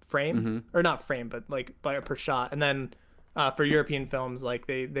frame, or not frame, but like per shot. And then for European films, like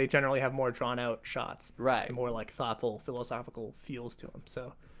they generally have more drawn out shots, right? And more like thoughtful, philosophical feels to them.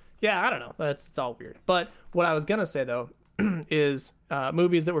 So, yeah, I don't know. It's all weird. But what I was gonna say though is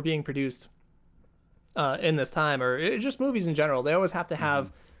movies that were being produced in this time, or just movies in general, they always have to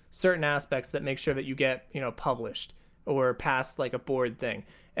have certain aspects that make sure that you get published or past like a board thing.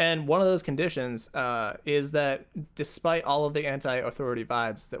 And one of those conditions is that despite all of the anti-authority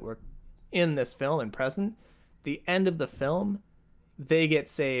vibes that were in this film and present, the end of the film, they get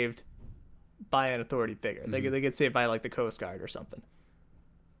saved by an authority figure. They get saved by like the Coast Guard or something.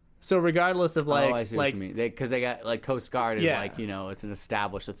 So regardless of like, I see what you mean. Because they got like Coast Guard is like it's an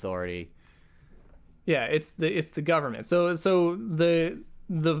established authority. Yeah, it's the government. So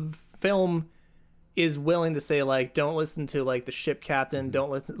the film is willing to say like, don't listen to like the ship captain,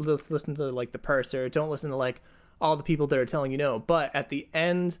 don't listen to like the purser, don't listen to like all the people that are telling you no. But at the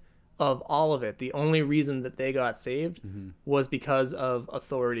end of all of it, the only reason that they got saved was because of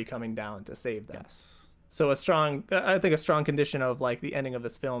authority coming down to save them. Yes. So I think a strong condition of like the ending of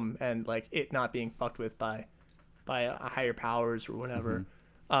this film and like it not being fucked with by higher powers or whatever,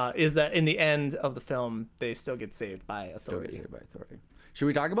 is that in the end of the film they still get saved by authority. Saved by authority. Should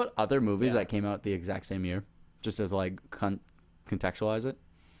we talk about other movies that came out the exact same year, just as like contextualize it?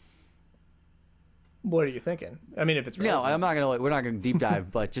 What are you thinking? I mean, if it's No, relevant. I'm not gonna. We're not gonna deep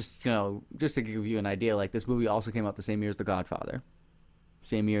dive, but just just to give you an idea, like this movie also came out the same year as The Godfather,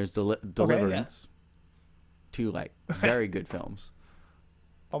 same year as Deliverance. Two like very good films.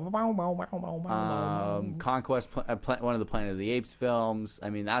 Conquest, one of the Planet of the Apes films. I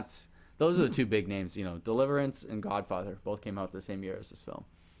mean, those are the two big names. Deliverance and Godfather both came out the same year as this film.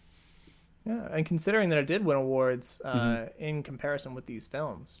 Yeah, and considering that it did win awards in comparison with these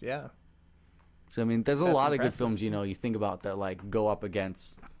films, yeah. So I mean, there's a That's lot of good impressive. films. You think about that like go up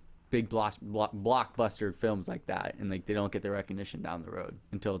against big blockbuster films like that, and like they don't get the recognition down the road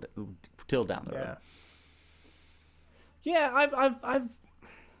until down the road. Yeah, I've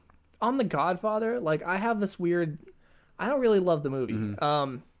on The Godfather, like I have this weird, I don't really love the movie.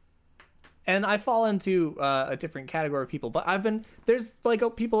 And I fall into a different category of people, but there's like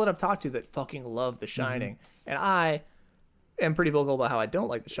people that I've talked to that fucking love The Shining, and I am pretty vocal about how I don't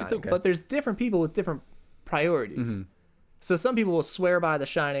like The Shining. okay. But there's different people with different priorities. So some people will swear by The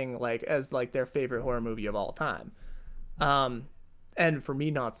Shining like as like their favorite horror movie of all time. And for me,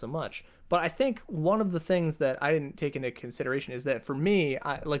 not so much. But I think one of the things that I didn't take into consideration is that for me,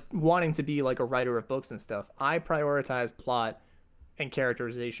 I like wanting to be like a writer of books and stuff, I prioritize plot and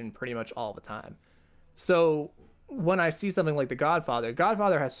characterization pretty much all the time. So when I see something like The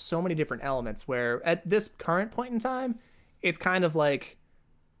Godfather has so many different elements where at this current point in time, it's kind of like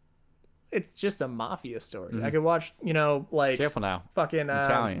it's just a mafia story. I could watch, like Careful now. fucking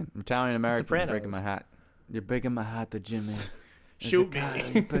Italian American. Sopranos. You're breaking my hat. You're breaking my heart to Jimmy. Shoot me.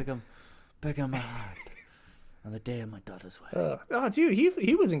 You breaking my heart on the day of my daughter's wedding. Oh, dude,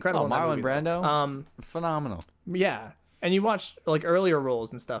 he was incredible. Oh, in that Marlon movie, Brando. Phenomenal. Yeah, and you watch like earlier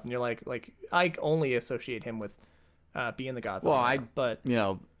roles and stuff, and you're like I only associate him with being the Godfather. Well, but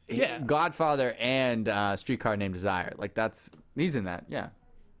yeah, Godfather and Streetcar Named Desire. Like he's in that. Yeah,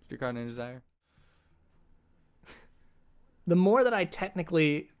 Streetcar Named Desire. the more that I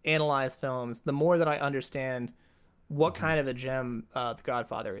technically analyze films, the more that I understand what kind of a gem The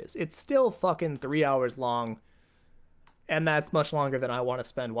Godfather is. It's still fucking 3 hours long, and that's much longer than I want to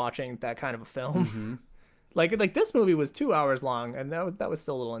spend watching that kind of a film. Like this movie was 2 hours long, and that was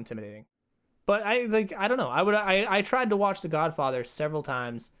still a little intimidating. But I don't know. I tried to watch The Godfather several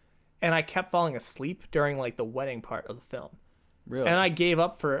times, and I kept falling asleep during like the wedding part of the film. Really? And I gave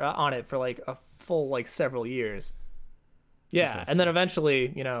up on it for like a full like several years. Yeah, and then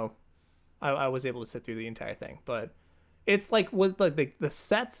eventually, I was able to sit through the entire thing. But it's like the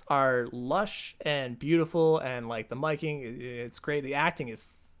sets are lush and beautiful, and like the miking, it's great. The acting is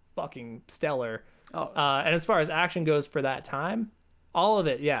fucking stellar. And as far as action goes for that time, all of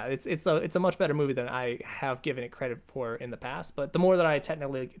it, yeah, it's a much better movie than I have given it credit for in the past. But the more that I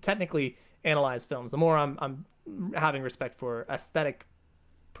technically analyze films, the more I'm having respect for aesthetic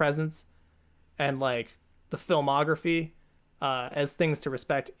presence and like the filmography as things to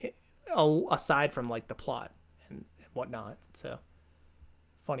respect, aside from like the plot and whatnot. So,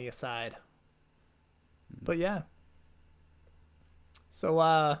 funny aside. But yeah.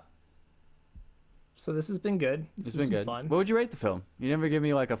 So this has been good. It's been good. Fun. What would you rate the film? You never give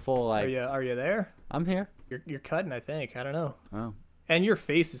me like a full like. Are you there? I'm here. You're cutting, I think. I don't know. Oh. And your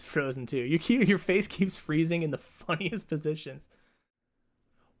face is frozen too. Your face keeps freezing in the funniest positions.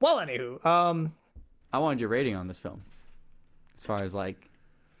 Well, anywho, I wanted your rating on this film. As far as like,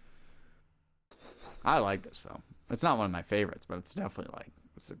 I like this film. It's not one of my favorites, but it's definitely like.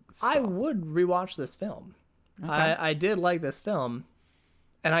 I would rewatch this film. Okay. I did like this film,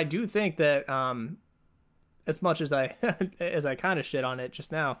 and I do think that as much as I as I kind of shit on it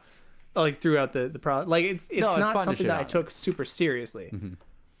just now, like throughout the like it's not something that I took super seriously.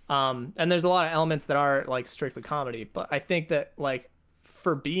 And there's a lot of elements that are like strictly comedy, but I think that like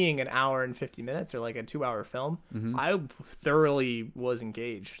for being an hour and 50 minutes or like a 2-hour film, I thoroughly was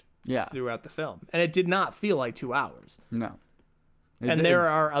engaged throughout the film, and it did not feel like 2 hours. No. And there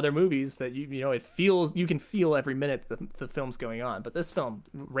are other movies that you can feel every minute the film's going on, but this film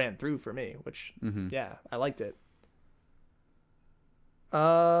ran through for me, which I liked it.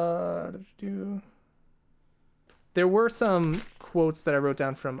 There were some quotes that I wrote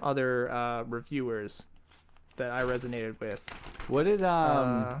down from other reviewers that I resonated with. What did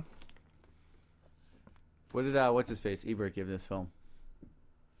what's his face Ebert give this film?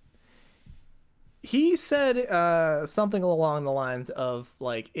 He said something along the lines of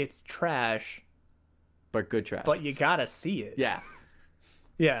like it's trash, But good trash. but you gotta see it. yeah.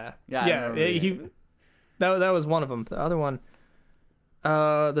 Yeah, Yeah, I yeah. remember reading That was one of them. The other one,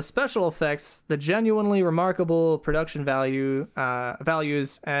 the special effects, the genuinely remarkable production values,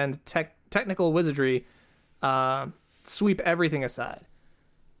 and technical wizardry sweep everything aside.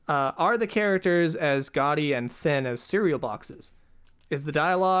 Are the characters as gaudy and thin as cereal boxes? Is the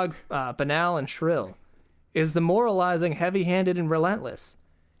dialogue banal and shrill? Is the moralizing heavy-handed and relentless?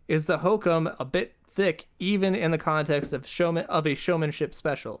 Is the hokum a bit thick even in the context of a showmanship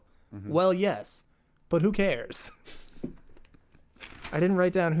special? Well, yes, but who cares? I didn't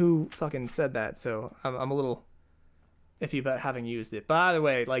write down who fucking said that, so I'm a little iffy about having used it. By the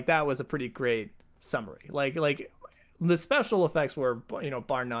way, like that was a pretty great summary. Like the special effects were,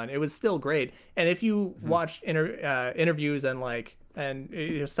 bar none. It was still great. And if you watch interviews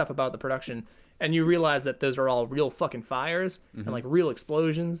and stuff about the production, and you realize that those are all real fucking fires and like real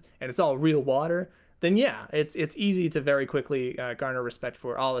explosions, and it's all real water, then yeah, it's easy to very quickly garner respect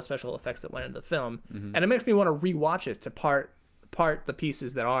for all the special effects that went into the film, and it makes me want to rewatch it to part the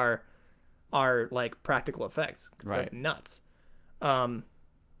pieces that are like practical effects. 'Cause that's nuts.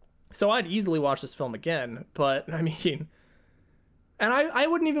 So I'd easily watch this film again, but I mean, and I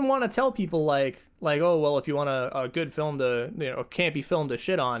wouldn't even want to tell people like oh well, if you want a good film to a campy film to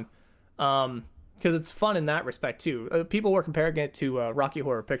shit on, because it's fun in that respect too. People were comparing it to Rocky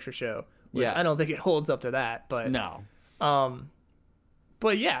Horror Picture Show, which I don't think it holds up to that, but No.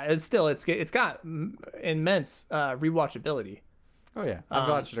 but yeah, it's got immense rewatchability. Oh yeah, I've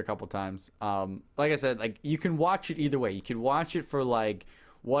watched it a couple times. Like I said, like you can watch it either way. You can watch it for like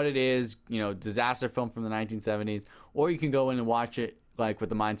what it is, disaster film from the 1970s, or you can go in and watch it like with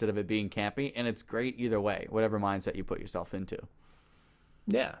the mindset of it being campy, and it's great either way, whatever mindset you put yourself into.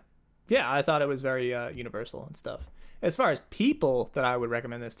 Yeah, I thought it was very universal and stuff. As far as people that I would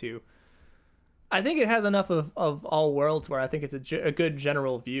recommend this to, I think it has enough of all worlds where I think it's a good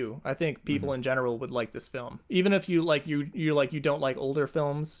general view. I think people in general would like this film. Even if you don't like older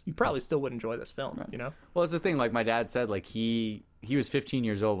films, you probably still would enjoy this film, Well, it's the thing, like my dad said, like he was 15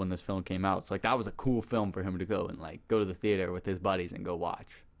 years old when this film came out. So like that was a cool film for him to go and like go to the theater with his buddies and go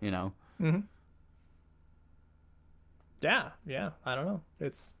watch, Mm-hmm. Yeah, I don't know.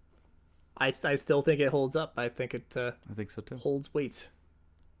 I still think it holds up. I think it I think so too. holds weight.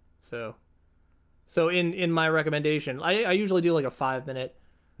 So in my recommendation, I usually do like a 5-minute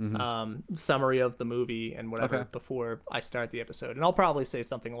summary of the movie and whatever before I start the episode, and I'll probably say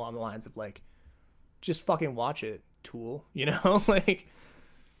something along the lines of like, just fucking watch it, tool, like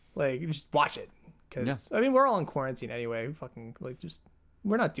just watch it, because I mean we're all in quarantine anyway. Fucking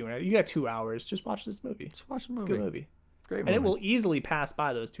we're not doing it. You got 2 hours, just watch this movie. Just watch the movie. It's a good movie. Great movie. And it will easily pass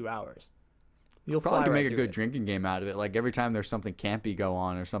by those 2 hours. You'll probably can fly make right a through good it. drinking game out of it. Like every time there's something campy go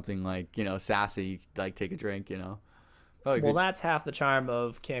on or something like sassy, you like take a drink. Probably Well, good. that's half the charm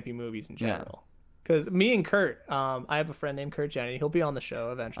of campy movies in general. Because me and Kurt, I have a friend named Kurt Jenny. He'll be on the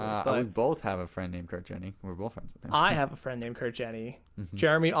show eventually. We But both have a friend named Kurt Jenny. We're both friends with him. I have a friend named Kurt Jenny.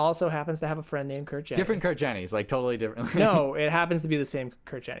 Jeremy also happens to have a friend named Kurt Jenny. Different Kurt Jennys, like totally different. No, it happens to be the same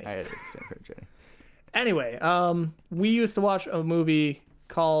Kurt Jenny. It is the same Kurt Jenny. Anyway, we used to watch a movie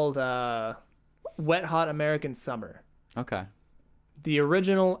called Wet Hot American Summer. Okay. The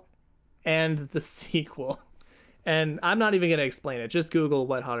original and the sequel. And I'm not even going to explain it. Just Google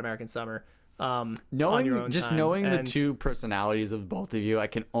Wet Hot American Summer. On your own time. Knowing the And two personalities of both of you, I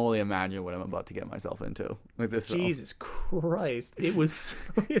can only imagine what I'm about to get myself into with this film. Jesus Christ.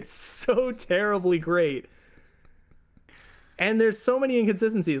 It's so terribly great. And there's so many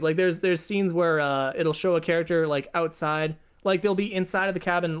inconsistencies. Like there's scenes where it'll show a character like outside, like they'll be inside of the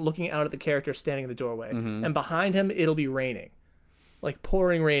cabin looking out at the character standing in the doorway, and behind him it'll be raining, like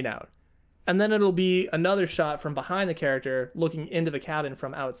pouring rain out. And then it'll be another shot from behind the character looking into the cabin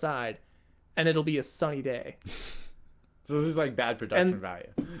from outside, and it'll be a sunny day. So this is like bad production value.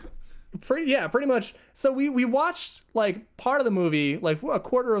 Pretty much. So we watched like part of the movie, like a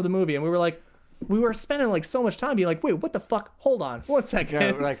quarter of the movie, and we were spending like so much time being like, wait, what the fuck? Hold on, 1 second.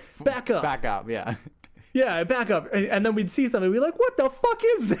 Yeah, like back up. Back up, yeah. Yeah, back up. And then we'd see something, we'd be like, what the fuck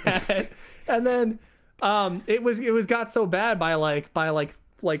is that? And then it was got so bad by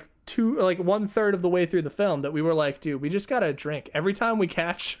 1/3 of the way through the film that we were like, dude, we just gotta drink every time we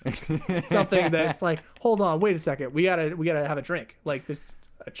catch something that's like, hold on, wait a second, we gotta have a drink, like this,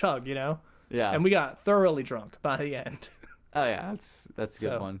 a chug, Yeah. And we got thoroughly drunk by the end. Oh yeah, that's a good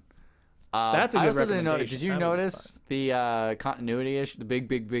So, one. that's a good I also didn't know. recommendation. Did you That movie's notice the continuity issue, the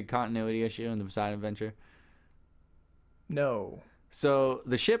big continuity issue in the Poseidon Adventure? No. So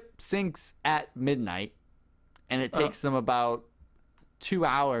the ship sinks at midnight, and it takes them about 2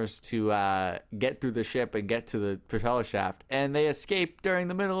 hours to get through the ship and get to the propeller shaft, and they escape during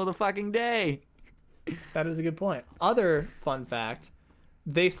the middle of the fucking day. That is a good point. Other fun fact,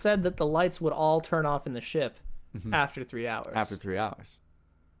 they said that the lights would all turn off in the ship after 3 hours. After 3 hours.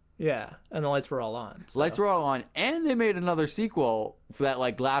 Yeah, and the lights were all on. So. Lights were all on, and they made another sequel that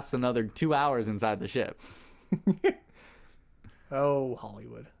like lasts another 2 hours inside the ship. Oh,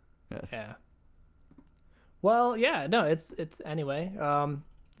 Hollywood. Yes. Yeah. Well, yeah, no, it's anyway.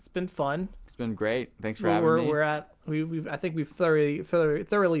 It's been fun. It's been great. Thanks for having me. We're at we I think we've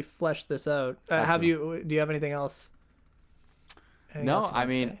thoroughly fleshed this out. Do you have anything else? No, I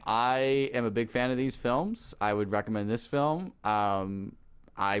mean, I am a big fan of these films. I would recommend this film.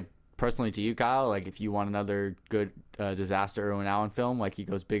 I personally, to you, Kyle, like if you want another good disaster Irwin Allen film, like he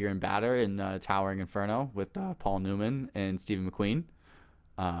goes bigger and badder in Towering Inferno with Paul Newman and Stephen McQueen.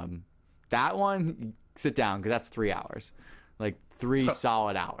 That one, sit down because that's 3 hours, like 3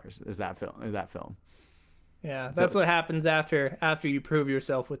 solid hours is that film. Yeah, that's what happens after you prove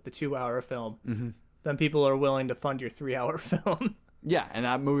yourself with the 2 hour film. Mm-hmm. Then people are willing to fund your 3 hour film. Yeah, and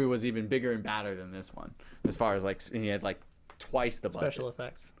that movie was even bigger and badder than this one, as far as like he had like twice the budget. Special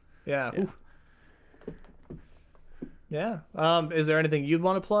effects. Yeah. Yeah. Is there anything you'd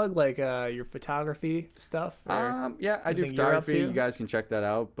want to plug, like your photography stuff? Yeah, I do photography. You guys can check that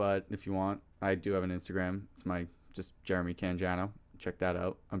out. But if you want, I do have an Instagram. It's my just Jeremy Cangiano. Check that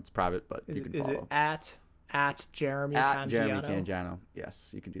out. It's private, but you can follow. Is it at Jeremy at Cangiano? Jeremy Cangiano?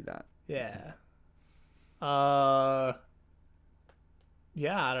 Yes, you can do that. Yeah.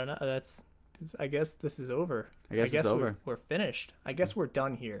 Yeah, I don't know. I guess this is over. I guess it's over. We're finished. I guess we're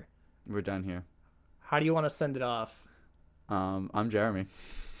done here. We're done here. How do you want to send it off? I'm Jeremy.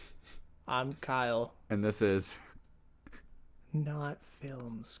 I'm Kyle. And this is Not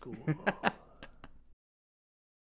Film School.